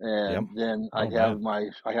 Yep. And then I Oh have man.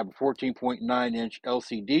 a 14.9-inch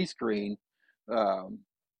LCD screen um,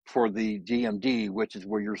 for the GMD, which is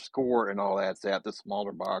where your score and all that's at, the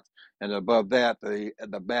smaller box. And above that, the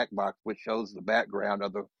back box, which shows the background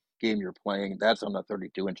of the game you're playing, that's on a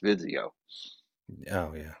 32-inch Vizio.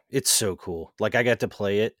 Oh yeah, it's so cool. Like I got to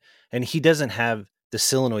play it, and he doesn't have the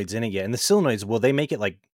solenoids in it yet. And the solenoids, will they make it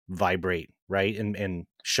like vibrate, right, and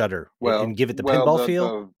shudder and Well, give it the well, pinball the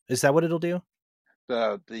feel? the Is that what it'll do?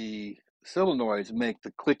 the solenoids make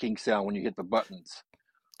the clicking sound when you hit the buttons.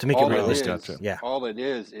 To make it all it Oh, realistic? is gotcha. Yeah. all it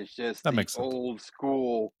is just That the makes sense. old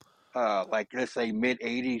school like let's say mid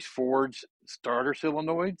 80s Ford's starter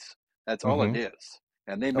solenoids. That's all it Mm-hmm. is.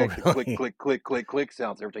 And they Oh make the click really? click click click click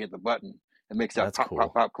sounds every time you hit the button. It makes that That's pop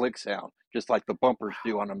pop cool. pop click sound just like the bumpers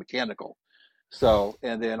do on a mechanical. So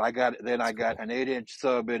and I That's got cool. an 8-inch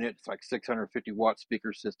sub in it. It's like 650-watt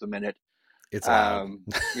speaker system in it. It's loud.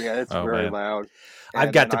 Yeah, it's Oh very man. loud.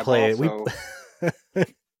 I've And got then to I've play it. We also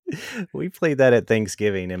we played that at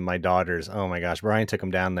Thanksgiving, and my daughters. Oh my gosh, Brian took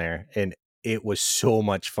them down there, and it was so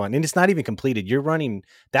much fun. And it's not even completed. You're running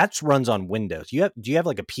that runs on Windows. Do you have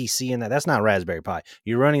like a PC in that? That's not Raspberry Pi.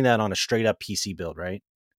 You're running that on a straight up PC build, right?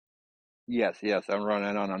 yes, I'm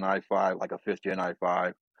running on an i5, like a 50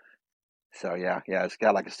 i5. So yeah, it's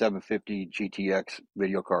got like a 750 GTX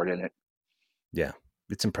video card in it. Yeah,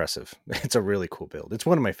 it's impressive. It's a really cool build. It's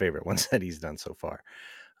one of my favorite ones that he's done so far.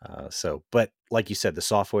 But like you said, the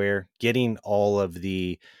software, getting all of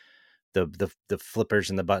the flippers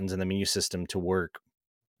and the buttons and the menu system to work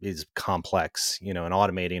is complex, and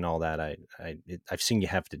automating all that. I've seen you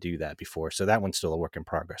have to do that before, so that one's still a work in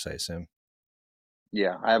progress, I assume.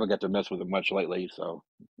 Yeah, I haven't got to mess with it much lately, so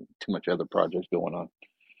too much other projects going on.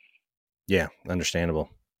 Yeah, understandable.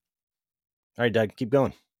 All right, Doug, keep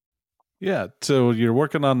going. Yeah. So you're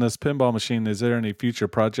working on this pinball machine. Is there any future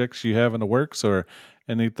projects you have in the works or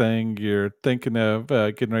anything you're thinking of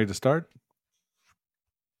getting ready to start?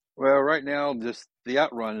 Well, right now, just the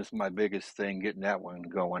outrun is my biggest thing, getting that one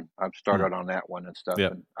going. I've Hmm. started on that one and stuff, Yep.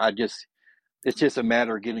 and it's just a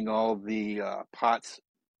matter of getting all the pots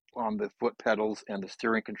on the foot pedals and the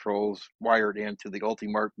steering controls wired into the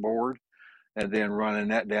Ultimark board, and then running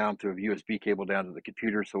that down to a USB cable down to the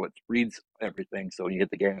computer so it reads everything. So when you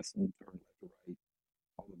hit the gas and turn left to right,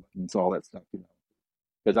 all the buttons, all that stuff.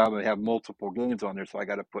 Because I'm gonna have multiple games on there, so I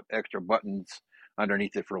got to put extra buttons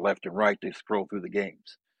underneath it for left and right to scroll through the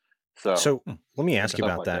games. So So let me ask Okay. you stuff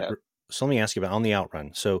about like that. that. So let me ask you about on the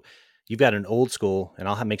outrun. So you've got an old school,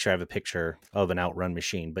 and make sure I have a picture of an outrun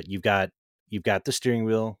machine. But you've got the steering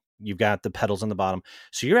wheel, you've got the pedals on the bottom.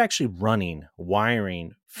 So you're actually running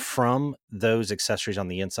wiring from those accessories on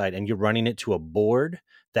the inside, and you're running it to a board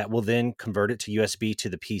that will then convert it to USB to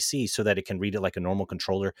the PC so that it can read it like a normal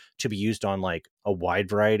controller to be used on like a wide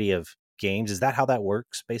variety of games. Is that how that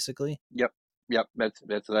works, basically? Yep, yep. That's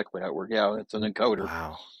exactly how it works. Yeah, it's an encoder.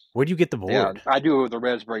 Wow. Where do you get the Yeah, board? I do it with the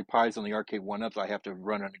Raspberry Pis on the arcade one ups. I have to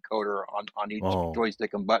run an encoder on each Oh,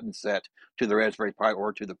 joystick and button set to the Raspberry Pi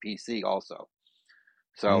or to the PC also.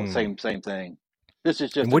 So hmm. same thing. This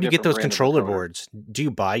is And just a where do you get different those brand of controller encoder. boards? Do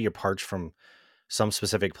you buy your parts from some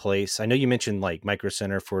specific place? I know you mentioned like Micro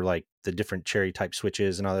Center for like the different cherry type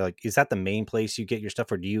switches and all that. Like, is that the main place you get your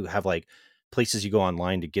stuff, or do you have like places you go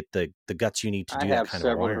online to get the guts you need to I do that have kind of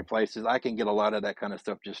several wiring? different places. I can get a lot of that kind of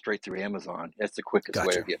stuff just straight through Amazon. That's the quickest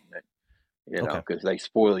way of Gotcha. getting it. Okay. Because they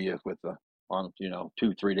spoil you with the on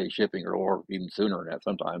 2-3 day shipping or even sooner than that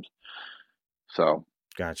sometimes. So,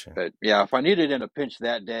 Gotcha. but yeah, if I need it in a pinch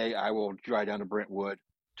that day, I will drive down to Brentwood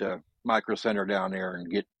to Micro Center down there and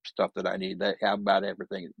get stuff that I need. They have about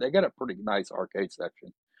everything. They got a pretty nice arcade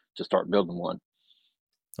section to start building one.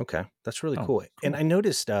 Okay, that's really Oh, cool. And cool. I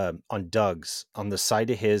noticed on Doug's, on the side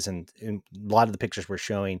of his, and a lot of the pictures we're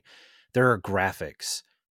showing, there are graphics.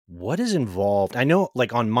 What is involved? I know,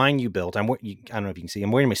 like on mine you built, I don't know if you can see,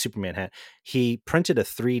 I'm wearing my Superman hat. He printed a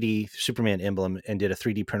 3D Superman emblem and did a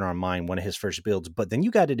 3D printer on mine, one of his first builds. But then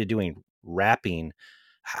you got into doing wrapping.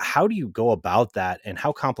 How do you go about that, and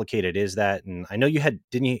how complicated is that? And I know you had,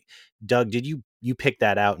 didn't you, Doug? Did you pick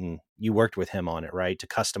that out and you worked with him on it, right? To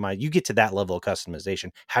customize, you get to that level of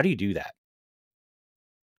customization. How do you do that?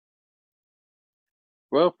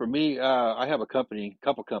 Well, for me, I have a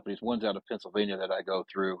couple companies. One's out of Pennsylvania that I go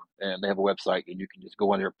through, and they have a website, and you can just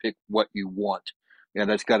go on there, pick what you want. And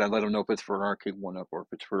that's got to let them know if it's for an arcade one up, or if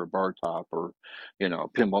it's for a bar top, or a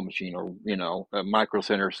pinball machine, or a micro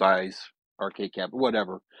center size arcade cabinet,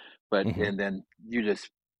 whatever. But Hmm. and then you just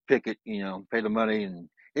pick it, pay the money, and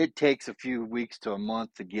it takes a few weeks to a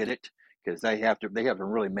month to get it because they have some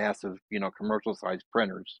really massive, commercial size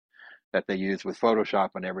printers that they use with Photoshop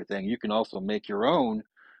and everything. You can also make your own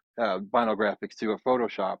vinyl graphics through a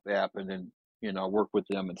Photoshop app, and then work with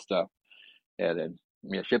them and stuff, and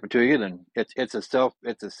then ship it to you. Then it's a self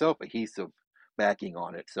adhesive backing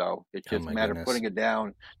on it, so it's Oh just a my matter of goodness. putting it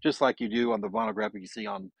down, just like you do on the vinyl graphic you see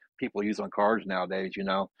on people use on cars nowadays.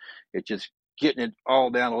 It's just getting it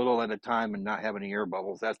all down a little at a time and not having any air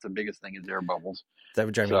bubbles. That's the biggest thing is air bubbles. That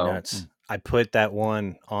would drive me So nuts. I put that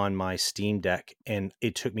one on my Steam Deck and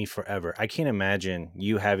it took me forever. I can't imagine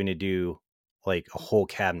you having to do like a whole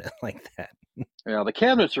cabinet like that. the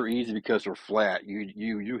cabinets are easy because they're flat.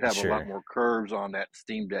 You have a lot Sure. more curves on that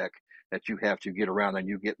Steam Deck that you have to get around, and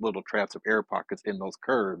you get little traps of air pockets in those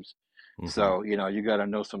curves. Hmm. So you got to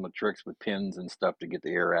know some of the tricks with pins and stuff to get the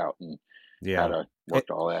air out and how Yeah. to And, work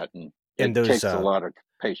all that. And and it those takes a lot of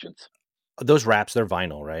patience. those wraps, they're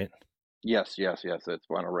vinyl, right? Yes, yes, yes. It's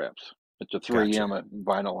vinyl wraps. It's a Gotcha. 3M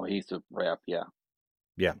vinyl adhesive wrap. Yeah.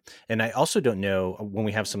 Yeah. And I also don't know when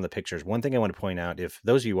we have some of the pictures. One thing I want to point out, if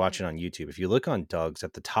those of you watching on YouTube, if you look on Doug's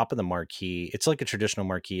at the top of the marquee, it's like a traditional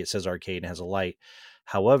marquee. It says arcade and has a light.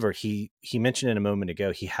 However, he mentioned it a moment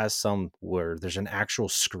ago, he has some where there's an actual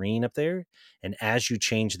screen up there. And as you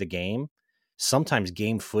change the game, sometimes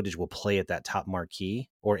game footage will play at that top marquee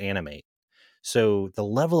or animate. So the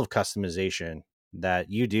level of customization that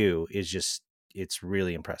you do is just, it's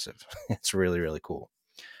really impressive. It's really, really cool.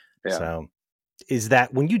 Yeah. So is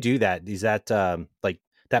that when you do that, is that like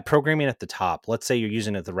that programming at the top, let's say you're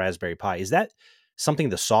using it at the Raspberry Pi, is that something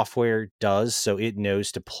the software does so it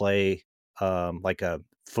knows to play like a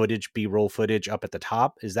footage, B-roll footage up at the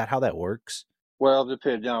top? Is that how that works? Well, it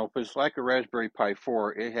depends. Now, if it's like a Raspberry Pi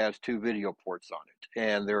 4, it has two video ports on it,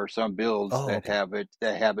 and there are some builds Oh, that okay.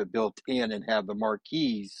 have it built in and have the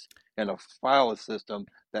marquees and a file system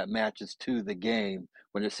that matches to the game.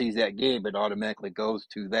 When it sees that game, it automatically goes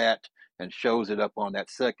to that and shows it up on that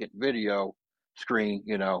second video screen,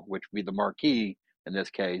 which would be the marquee in this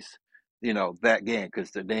case, that game because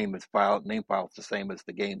the name file is the same as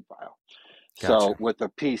the game file. So Gotcha. with the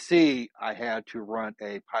PC, I had to run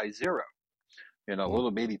a Pi Zero, Mm,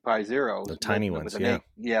 little baby Pi the Zeros tiny with ones, an yeah. eight,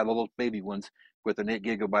 yeah, the little baby ones with an 8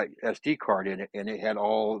 gigabyte SD card in it, and it had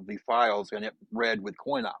all the files, and it read with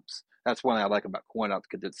CoinOps. That's one I like about CoinOps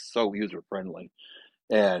because it's so user friendly,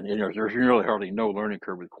 and there's really hardly no learning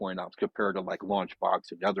curve with CoinOps compared to like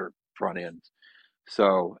Launchbox and other front ends.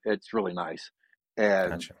 So it's really nice,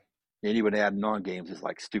 and Gotcha. even adding on games is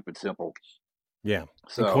like stupid simple. Yeah.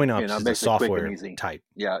 And So CoinOps it is a makes it quick and software easy. type.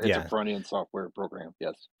 Yeah, it's a Yeah. front end software program.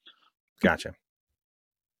 Yes. Gotcha.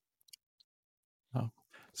 Oh.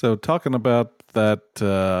 So talking about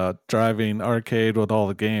that driving arcade with all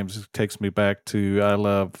the games takes me back to I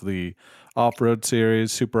love the off-road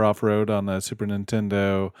series, Super Off-Road on the Super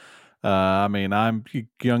Nintendo. I mean, I'm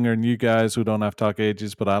younger than you guys. We don't have to talk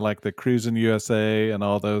ages, but I like the Cruising USA and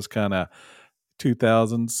all those kind of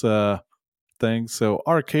 2000s things. So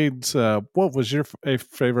arcades, what was your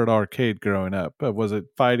favorite arcade growing up? Was it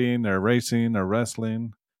fighting or racing or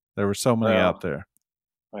wrestling? There were so many out Well, there.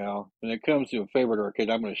 Well, when it comes to a favorite arcade,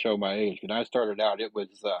 I'm going to show my age. When I started out, it was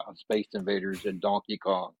Space Invaders and Donkey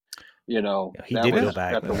Kong. He That did go Yeah. was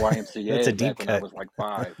back. at the That's a YMCA deep back when I cut. was like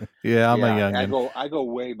 5. Yeah, I'm a Yeah, I youngin'. go I go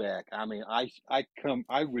way back. I mean, I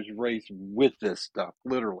was raised with this stuff,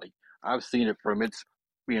 literally. I've seen it from its,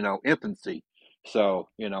 infancy. So,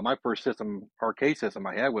 my first arcade system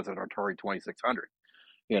I had was an Atari 2600,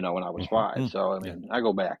 when I was Hmm. 5. Mm, So, I yeah. mean, I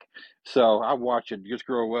go back. So I watch it just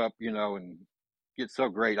grow up, and get so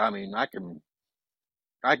great. I mean, I can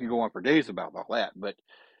go on for days about all that. But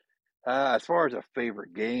as far as a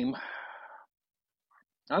favorite game,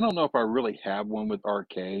 I don't know if I really have one with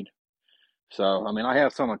arcade. So, I mean, I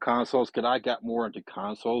have some on consoles because I got more into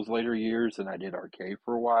consoles later years than I did arcade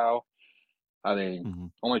for a while. I mean, Hmm.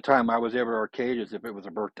 only time I was ever arcade is if it was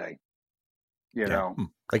a birthday, you Yeah, know,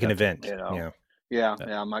 like an Gotcha. event. you know. Yeah, Yeah, Yeah.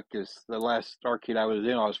 yeah, my cause the last arcade I was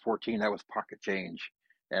in, I was 14, that was pocket change.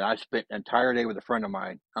 And I spent an entire day with a friend of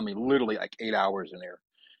mine. I mean, literally like 8 hours in there.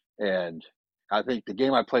 And I think the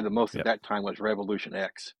game I played the most at Yep. that time was Revolution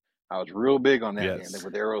X. I was real big on that game Yes.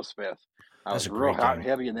 with Aerosmith. I that's was a real great hot and game.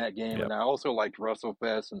 heavy in that game, Yep. and I also liked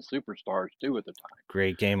WrestleFest and Superstars too at the time.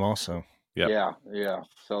 Great game, also. Yep. Yeah, yeah.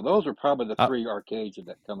 So those are probably the Uh, three arcades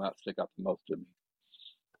that come out stick out the most to me.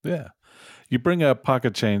 yeah. You bring up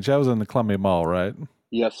Pocket Change. That was in the Columbia Mall, right?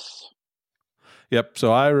 Yes. Yep.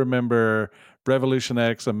 So I remember Revolution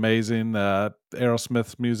X, amazing.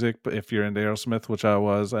 Aerosmith music, if you're into Aerosmith, which I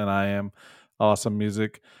was and I am, awesome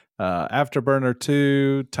music. Afterburner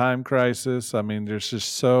 2, Time Crisis. I mean, there's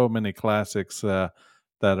just so many classics that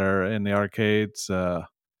are in the arcades.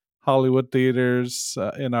 Hollywood theaters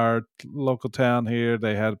in our local town here,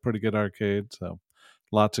 they had a pretty good arcade. So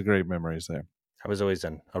lots of great memories there. I was always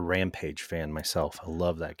a Rampage fan myself. I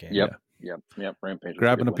love that game. Yep. Yeah. Yep. Rampage was a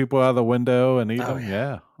Grabbing good the one. people out of the window and eating Oh them. yeah,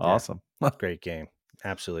 Yeah. yeah, Awesome. great game.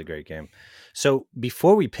 Absolutely great game. So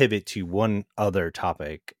before we pivot to one other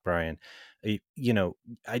topic, Brian,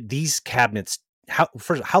 these cabinets.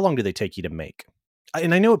 How long do they take you to make?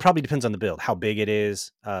 And I know it probably depends on the build, how big it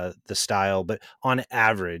is, the style, but on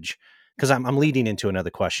average, because I'm leading into another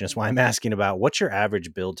question. That's why I'm asking about what's your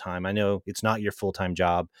average build time. I know it's not your full time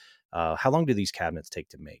job. How long do these cabinets take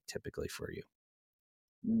to make typically for you?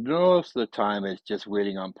 Most of the time, it's just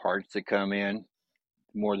waiting on parts to come in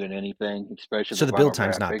more than anything, especially So the the build vinyl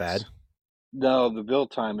time's not graphics. bad. No, the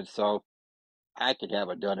build time itself, I could have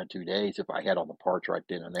it done in 2 days if I had all the parts right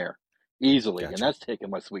then and there, easily, and Gotcha. that's taking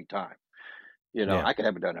my sweet time. Yeah. I could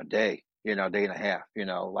have it done in a day, a day and a half.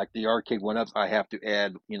 Like the arcade one ups, I have to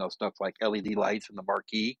add, stuff like LED lights in the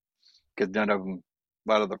marquee because none of them,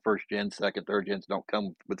 a lot of the first gen, second, third gens don't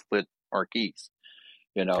come with split marquees.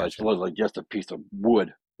 It's Gotcha. literally just a piece of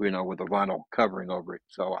wood, with a vinyl covering over it.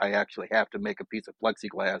 So I actually have to make a piece of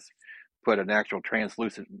plexiglass, put an actual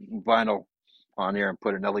translucent vinyl on there, and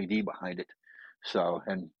put an LED behind it. So,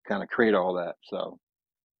 and kind of create all that. So,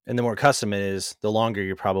 And the more custom it is, the longer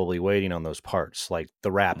you're probably waiting on those parts. Like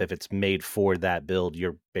the wrap, if it's made for that build,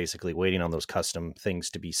 you're basically waiting on those custom things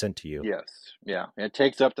to be sent to you. yes, yeah, it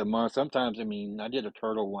takes up to months. Sometimes, I mean, I did a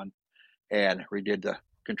turtle one and redid the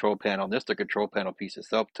control panel. The control panel piece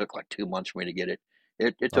itself took like 2 months for me to get it.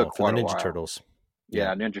 It took Oh, for the quite a Ninja while. Turtles. Yeah.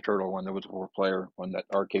 Yeah, Ninja Turtle one. There was a 4 player one, that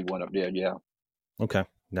arcade one up did. Yeah. Okay.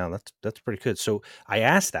 No, that's pretty good. So I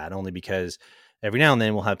asked that only because every now and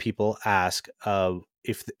then we'll have people ask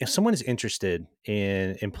if someone is interested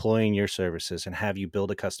in employing your services and have you build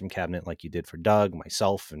a custom cabinet like you did for Doug,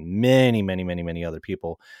 myself, and many, many, many, many other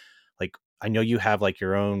people. Like I know you have like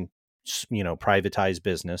your own, privatized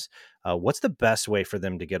business. What's the best way for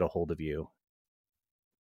them to get a hold of you?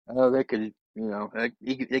 They could,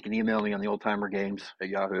 they can email me on the Old Timer Games at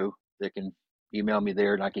Yahoo. They can email me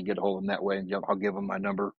there, and I can get a hold of them that way. And I'll give them my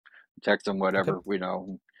number, text them Okay. whatever,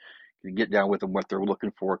 and get down with them what they're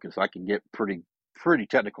looking for because I can get pretty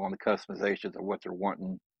technical on the customizations of what they're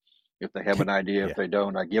wanting. If they have an idea, if Yeah. they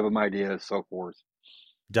don't, I give them ideas, so forth.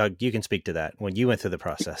 Doug, you can speak to that when you went through the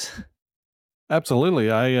process.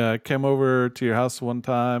 Absolutely. I came over to your house one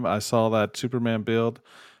time. I saw that Superman build.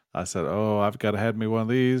 I said, "Oh, I've got to have me one of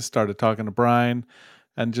these." Started talking to Brian,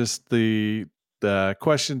 and just the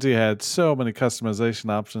questions he had. So many customization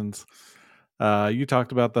options. You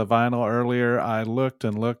talked about the vinyl earlier. I looked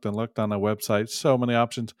and looked and looked on the website. So many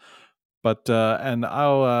options. But and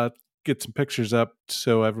I'll get some pictures up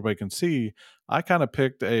so everybody can see. I kind of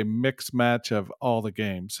picked a mixed match of all the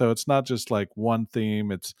games, so it's not just like one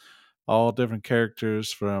theme. It's all different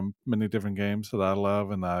characters from many different games that I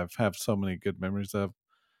love and I've have so many good memories of.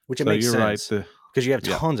 Which it So makes you're right. sense because you have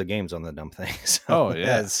Yeah. tons of games on the dumb thing. So Oh it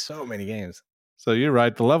yeah. has so many games. So you're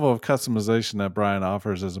right. The level of customization that Brian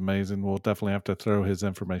offers is amazing. We'll definitely have to throw his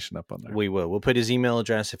information up on there. We will. We'll put his email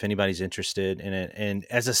address if anybody's interested in it. And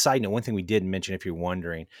as a side note, one thing we did mention, if you're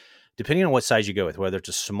wondering, depending on what size you go with, whether it's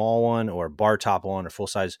a small one or a bar top one or full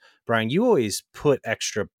size, Brian, you always put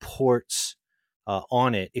extra ports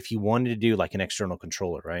on it if you wanted to do like an external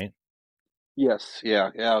controller, right? Yes, yeah,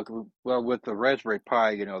 yeah. Well, with the Raspberry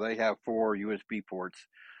Pi, they have 4 USB ports,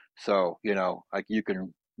 so like you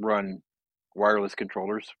can run wireless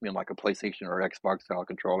controllers, like a PlayStation or Xbox style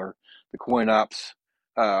controller. The coin ops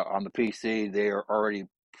on the PC, they are already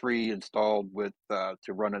pre-installed with to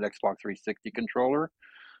run an Xbox 360 controller.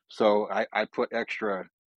 So I put extra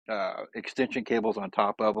extension cables on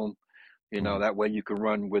top of them. That way you can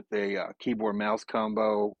run with a keyboard mouse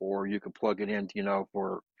combo, or you can plug it in,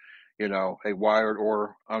 for a wired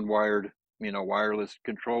or unwired, wireless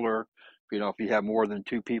controller. If you have more than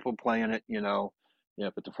two people playing it,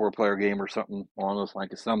 if it's a 4-player game or something along those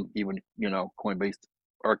lines, some even, coin-based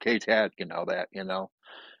arcades had, that,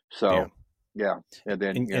 Yeah. so yeah. And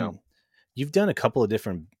then, And you've done a couple of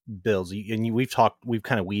different builds, we've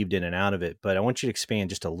kind of weaved in and out of it, but I want you to expand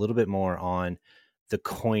just a little bit more on the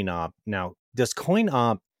coin op. Now, does coin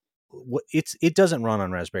op, it doesn't run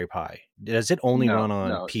on Raspberry Pi? Does it only run no,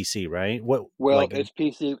 on no. PC? Right? What Well, like? it's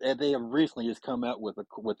PC, and they have recently just come out with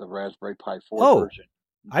a Raspberry Pi 4 Oh, version.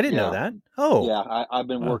 I didn't know Yeah, that. Oh, yeah. I've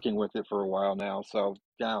been Oh, working with it for a while now, so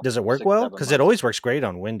yeah, does it work six, well? seven Because it months. always works great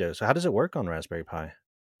on Windows. So how does it work on Raspberry Pi?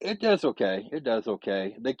 It does okay. It does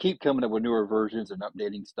okay. They keep coming up with newer versions and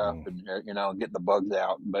updating stuff, Mm, and getting the bugs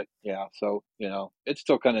out. But yeah, so it's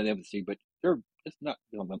still kind of in infancy, but it's not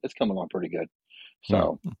it's coming along pretty good. mm.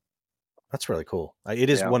 So That's really cool. It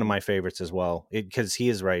is yeah, one of my favorites as well. Because he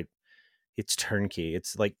is right. It's turnkey.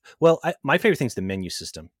 It's like, well, my favorite thing is the menu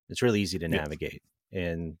system. It's really easy to yeah. navigate,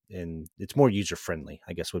 and it's more user friendly,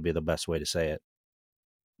 I guess would be the best way to say it.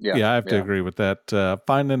 yeah, Yeah, I have to yeah, agree with that.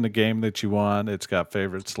 Finding the game that you want, it's got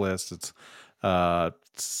favorites list. It's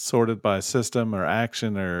sorted by system or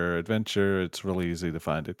action or adventure. It's really easy to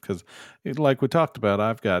find it because, like we talked about,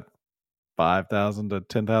 I've got 5,000 to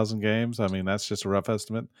 10,000 games. I mean, that's just a rough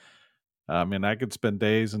estimate. I mean, I could spend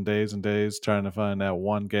days and days and days trying to find that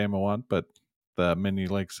one game I want, but the menu,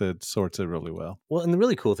 like I said, sorts it really well. Well, and the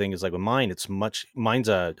really cool thing is like with mine, mine's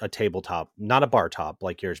a tabletop, not a bar top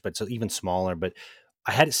like yours, but it's even smaller. But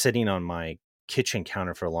I had it sitting on my kitchen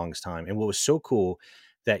counter for the longest time. And what was so cool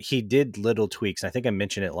that he did little tweaks. I think I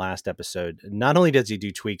mentioned it last episode. Not only does he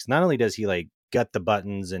do tweaks, not only does he like gut the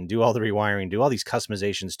buttons and do all the rewiring, do all these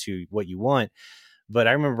customizations to what you want. But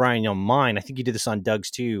I remember, Brian, on mine, I think you did this on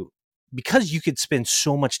Doug's too, because you could spend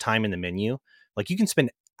so much time in the menu. Like you can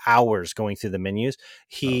spend hours going through the menus.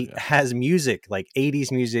 Oh, He yeah. has music, like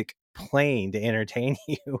 80s music playing to entertain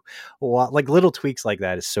you. Like little tweaks like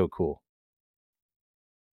that is so cool.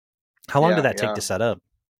 How long did yeah, that take yeah. to set up?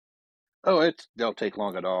 Oh, don't take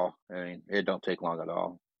long at all. I mean, it don't take long at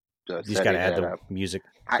all to You just got to setting add that the up. music,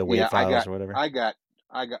 I the yeah, wave files or whatever. I got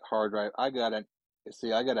hard drive. I got an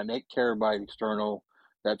 8 terabyte external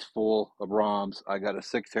that's full of ROMs. I got a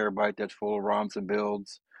 6 terabyte that's full of ROMs and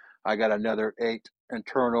builds. I got another 8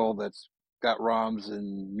 internal that's got ROMs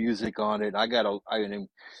and music on it. I got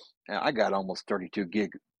almost 32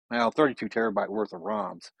 terabyte worth of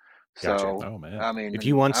ROMs. Gotcha. So Oh, man. I If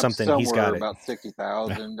you mean, want I'm something, he's somewhere got it. about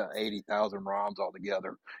 60,000 to 80,000 ROMs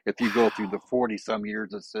altogether. If you go through the 40 some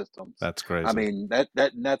years of systems, That's I crazy. mean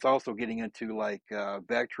that's also getting into like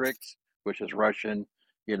Vectrix, which is Russian.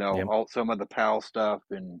 Yep. All some of the PAL stuff,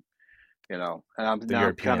 and and The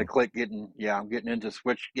I'm kind of European. I'm getting into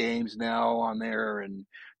Switch games now on there, and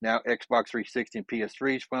now Xbox 360 and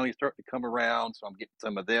PS3 is finally starting to come around, so I'm getting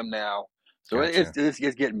some of them now. So Gotcha.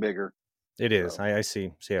 it's getting bigger. It is. So I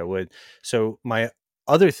see. See, I would. So my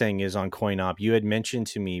other thing is on CoinOp. You had mentioned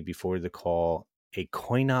to me before the call a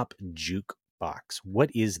CoinOp jukebox. What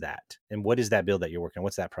is that? And what is that build that you're working on?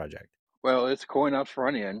 What's that project? well, it's coin op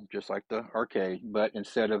front end, just like the arcade, but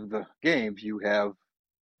instead of the games, you have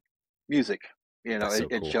music. That's so It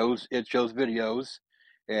cool. shows videos,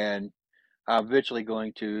 and I'm eventually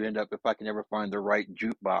going to end up, if I can ever find the right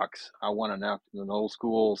jukebox. I want an old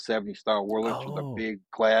school 70s style Whirlage with the Oh, big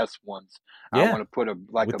glass ones. I yeah. want to put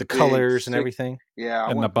like With a the big colors and six. everything. Yeah, I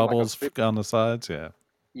And want the to put like a bubbles on the sides. Yeah.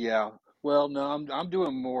 yeah. Well, no, I'm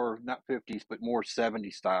doing more not 50s, but more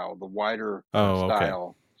 70s style, the wider Oh, okay.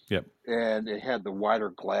 style, Yep. and it had the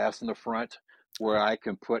wider glass in the front where I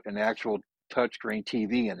can put an actual touchscreen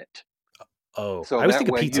TV in it. Oh, I So always that think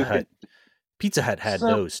of way Pizza you Hut. can Pizza Hut had some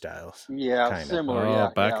those styles, yeah, kind of. similar, Oh,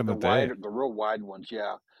 yeah, back in the day. the real wide ones,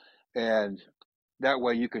 yeah. And that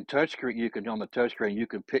way you can touchscreen, you can on the touchscreen, you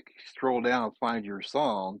can scroll down and find your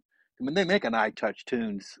song. I mean, they make an iTouch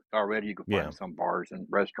tunes already. You can find Yeah, them some bars and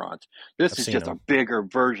restaurants. This I've is seen just a them. bigger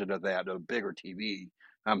version of that, a bigger TV.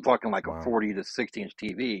 I'm talking like a Wow. 40 to 60-inch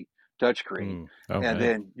TV touchscreen. Mm, Oh, And man.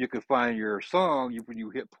 then you can find your song. When you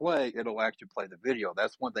hit play, it'll actually play the video.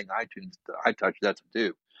 That's one thing iTouch doesn't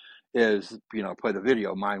do is play the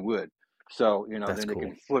video. Mine would. So that's then it cool.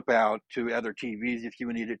 can flip out to other TVs if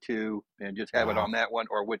you needed to, and just have it Wow. on that one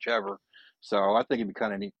or whichever. So I think it'd be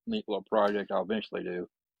kind of neat little project I'll eventually do.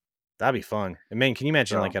 That'd be fun. And man, can you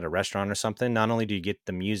imagine like So at a restaurant or something? Not only do you get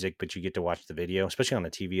the music, but you get to watch the video, especially on the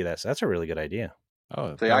TV. That's a really good idea.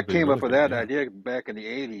 Oh, See, that I would be came really up with good. that Yeah. idea back in the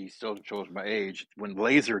 '80s. Still shows my age. When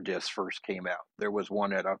Laserdisc first came out, there was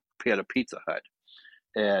one at a Pizza Hut,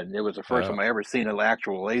 and it was the first time Oh, I ever seen an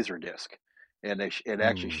actual Laserdisc. And it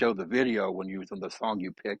actually Mm. showed the video when you was on the song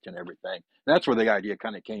you picked and everything. That's where the idea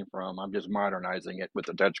kind of came from. I'm just modernizing it with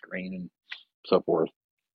the touchscreen and so forth.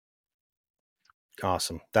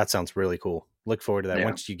 Awesome. That sounds really cool. Look forward to that. Yeah,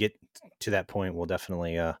 Once you get to that point, we'll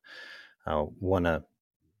definitely want to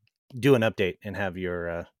do an update and have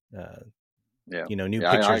your yeah, new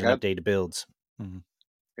yeah. pictures and updated builds. mhm.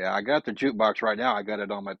 Yeah, I got the jukebox right now. I got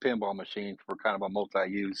it on my pinball machine for kind of a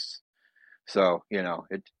multi-use. So,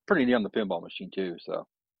 it's pretty neat on the pinball machine too. So,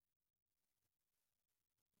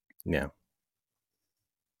 Yeah.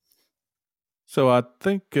 So I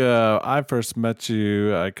think I first met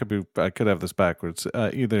you. I could have this backwards.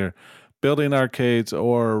 Either building arcades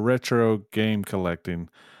or retro game collecting.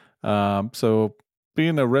 So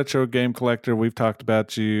being a retro game collector, we've talked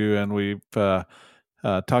about you, and we've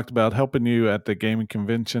talked about helping you at the gaming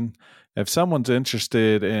convention. If someone's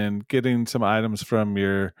interested in getting some items from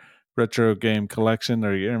your retro game collection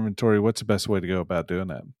or your inventory, what's the best way to go about doing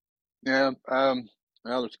that? yeah,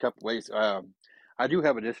 well, there's a couple ways. I do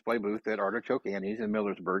have a display booth at Artichoke Annie's in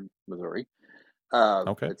Millersburg, Missouri.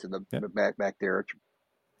 Okay. It's in the Yeah. back there,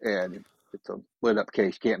 and it's a lit up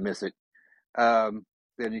case. Can't miss it. Um,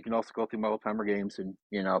 then you can also go through my old timer games, and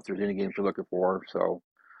if there's any games you're looking for,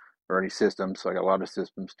 or any systems. So I got a lot of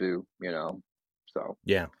systems too. So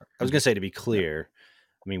Yeah. I was going Mhm. to say, to be Yeah. clear,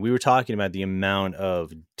 I mean, we were talking about the amount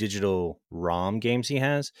of digital ROM games he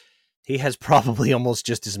has. He has probably almost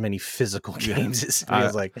just as many physical Yeah. games, it I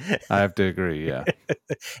feels like, I have to agree. Yeah.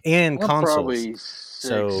 and I'm consoles. probably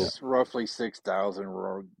So, roughly 6,000,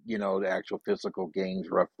 or the actual physical games,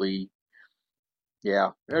 roughly.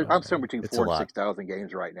 Yeah, Oh I'm somewhere man, between it's a four and lot. 6,000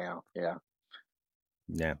 games right now. Yeah,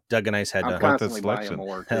 Yeah. Doug and I's had I'm to, quite the constantly buying selection.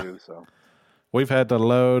 more too. So We've had to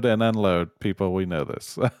load and unload people. We know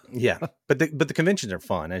this. yeah. But the conventions are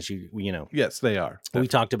fun, as Yes, they are we definitely.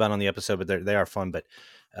 talked about on the episode, but they are fun. But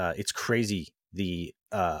it's crazy the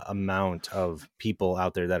amount of people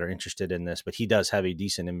out there that are interested in this. But he does have a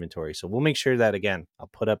decent inventory, so we'll make sure that, again, I'll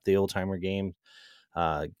put up the old timer game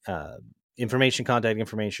uh, uh, information, contact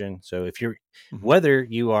information. So if you're, Mhm. whether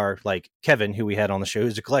you are like Kevin, who we had on the show,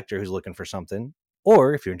 who's a collector who's looking for something,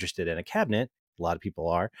 or if you're interested in a cabinet, a lot of people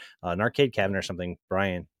are, an arcade cabinet or something,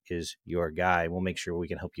 Brian is your guy. We'll make sure we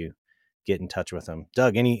can help you get in touch with him.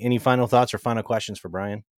 Doug, any final thoughts or final questions for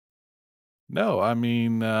Brian? No, I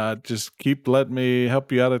mean, just keep letting me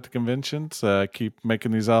help you out at the conventions. Keep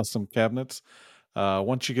making these awesome cabinets.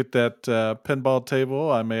 Once you get that pinball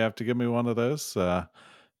table, I may have to give me one of those.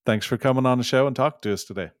 Thanks for coming on the show and talking to us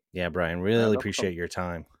today. Yeah, Brian, yeah, really no problem. appreciate your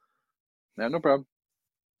time. Yeah, no problem.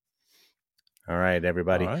 All right, All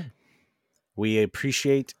everybody. right. We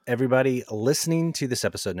appreciate everybody listening to this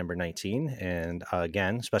episode number 19. And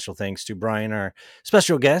again, special thanks to Brian, our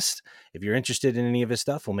special guest. If you're interested in any of his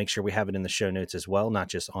stuff, we'll make sure we have it in the show notes as well, not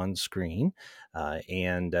just on screen.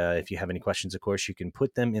 And if you have any questions, of course, you can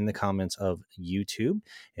put them in the comments of YouTube.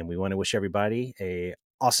 And we want to wish everybody a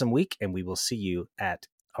awesome week. And we will see you at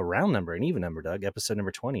a round number, an even number, Doug, episode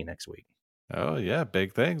number 20 next week. Oh, yeah.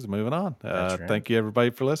 Big things. Moving on. That's right. Thank you, everybody,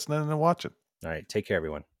 for listening and watching. All right. Take care,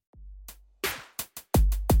 everyone.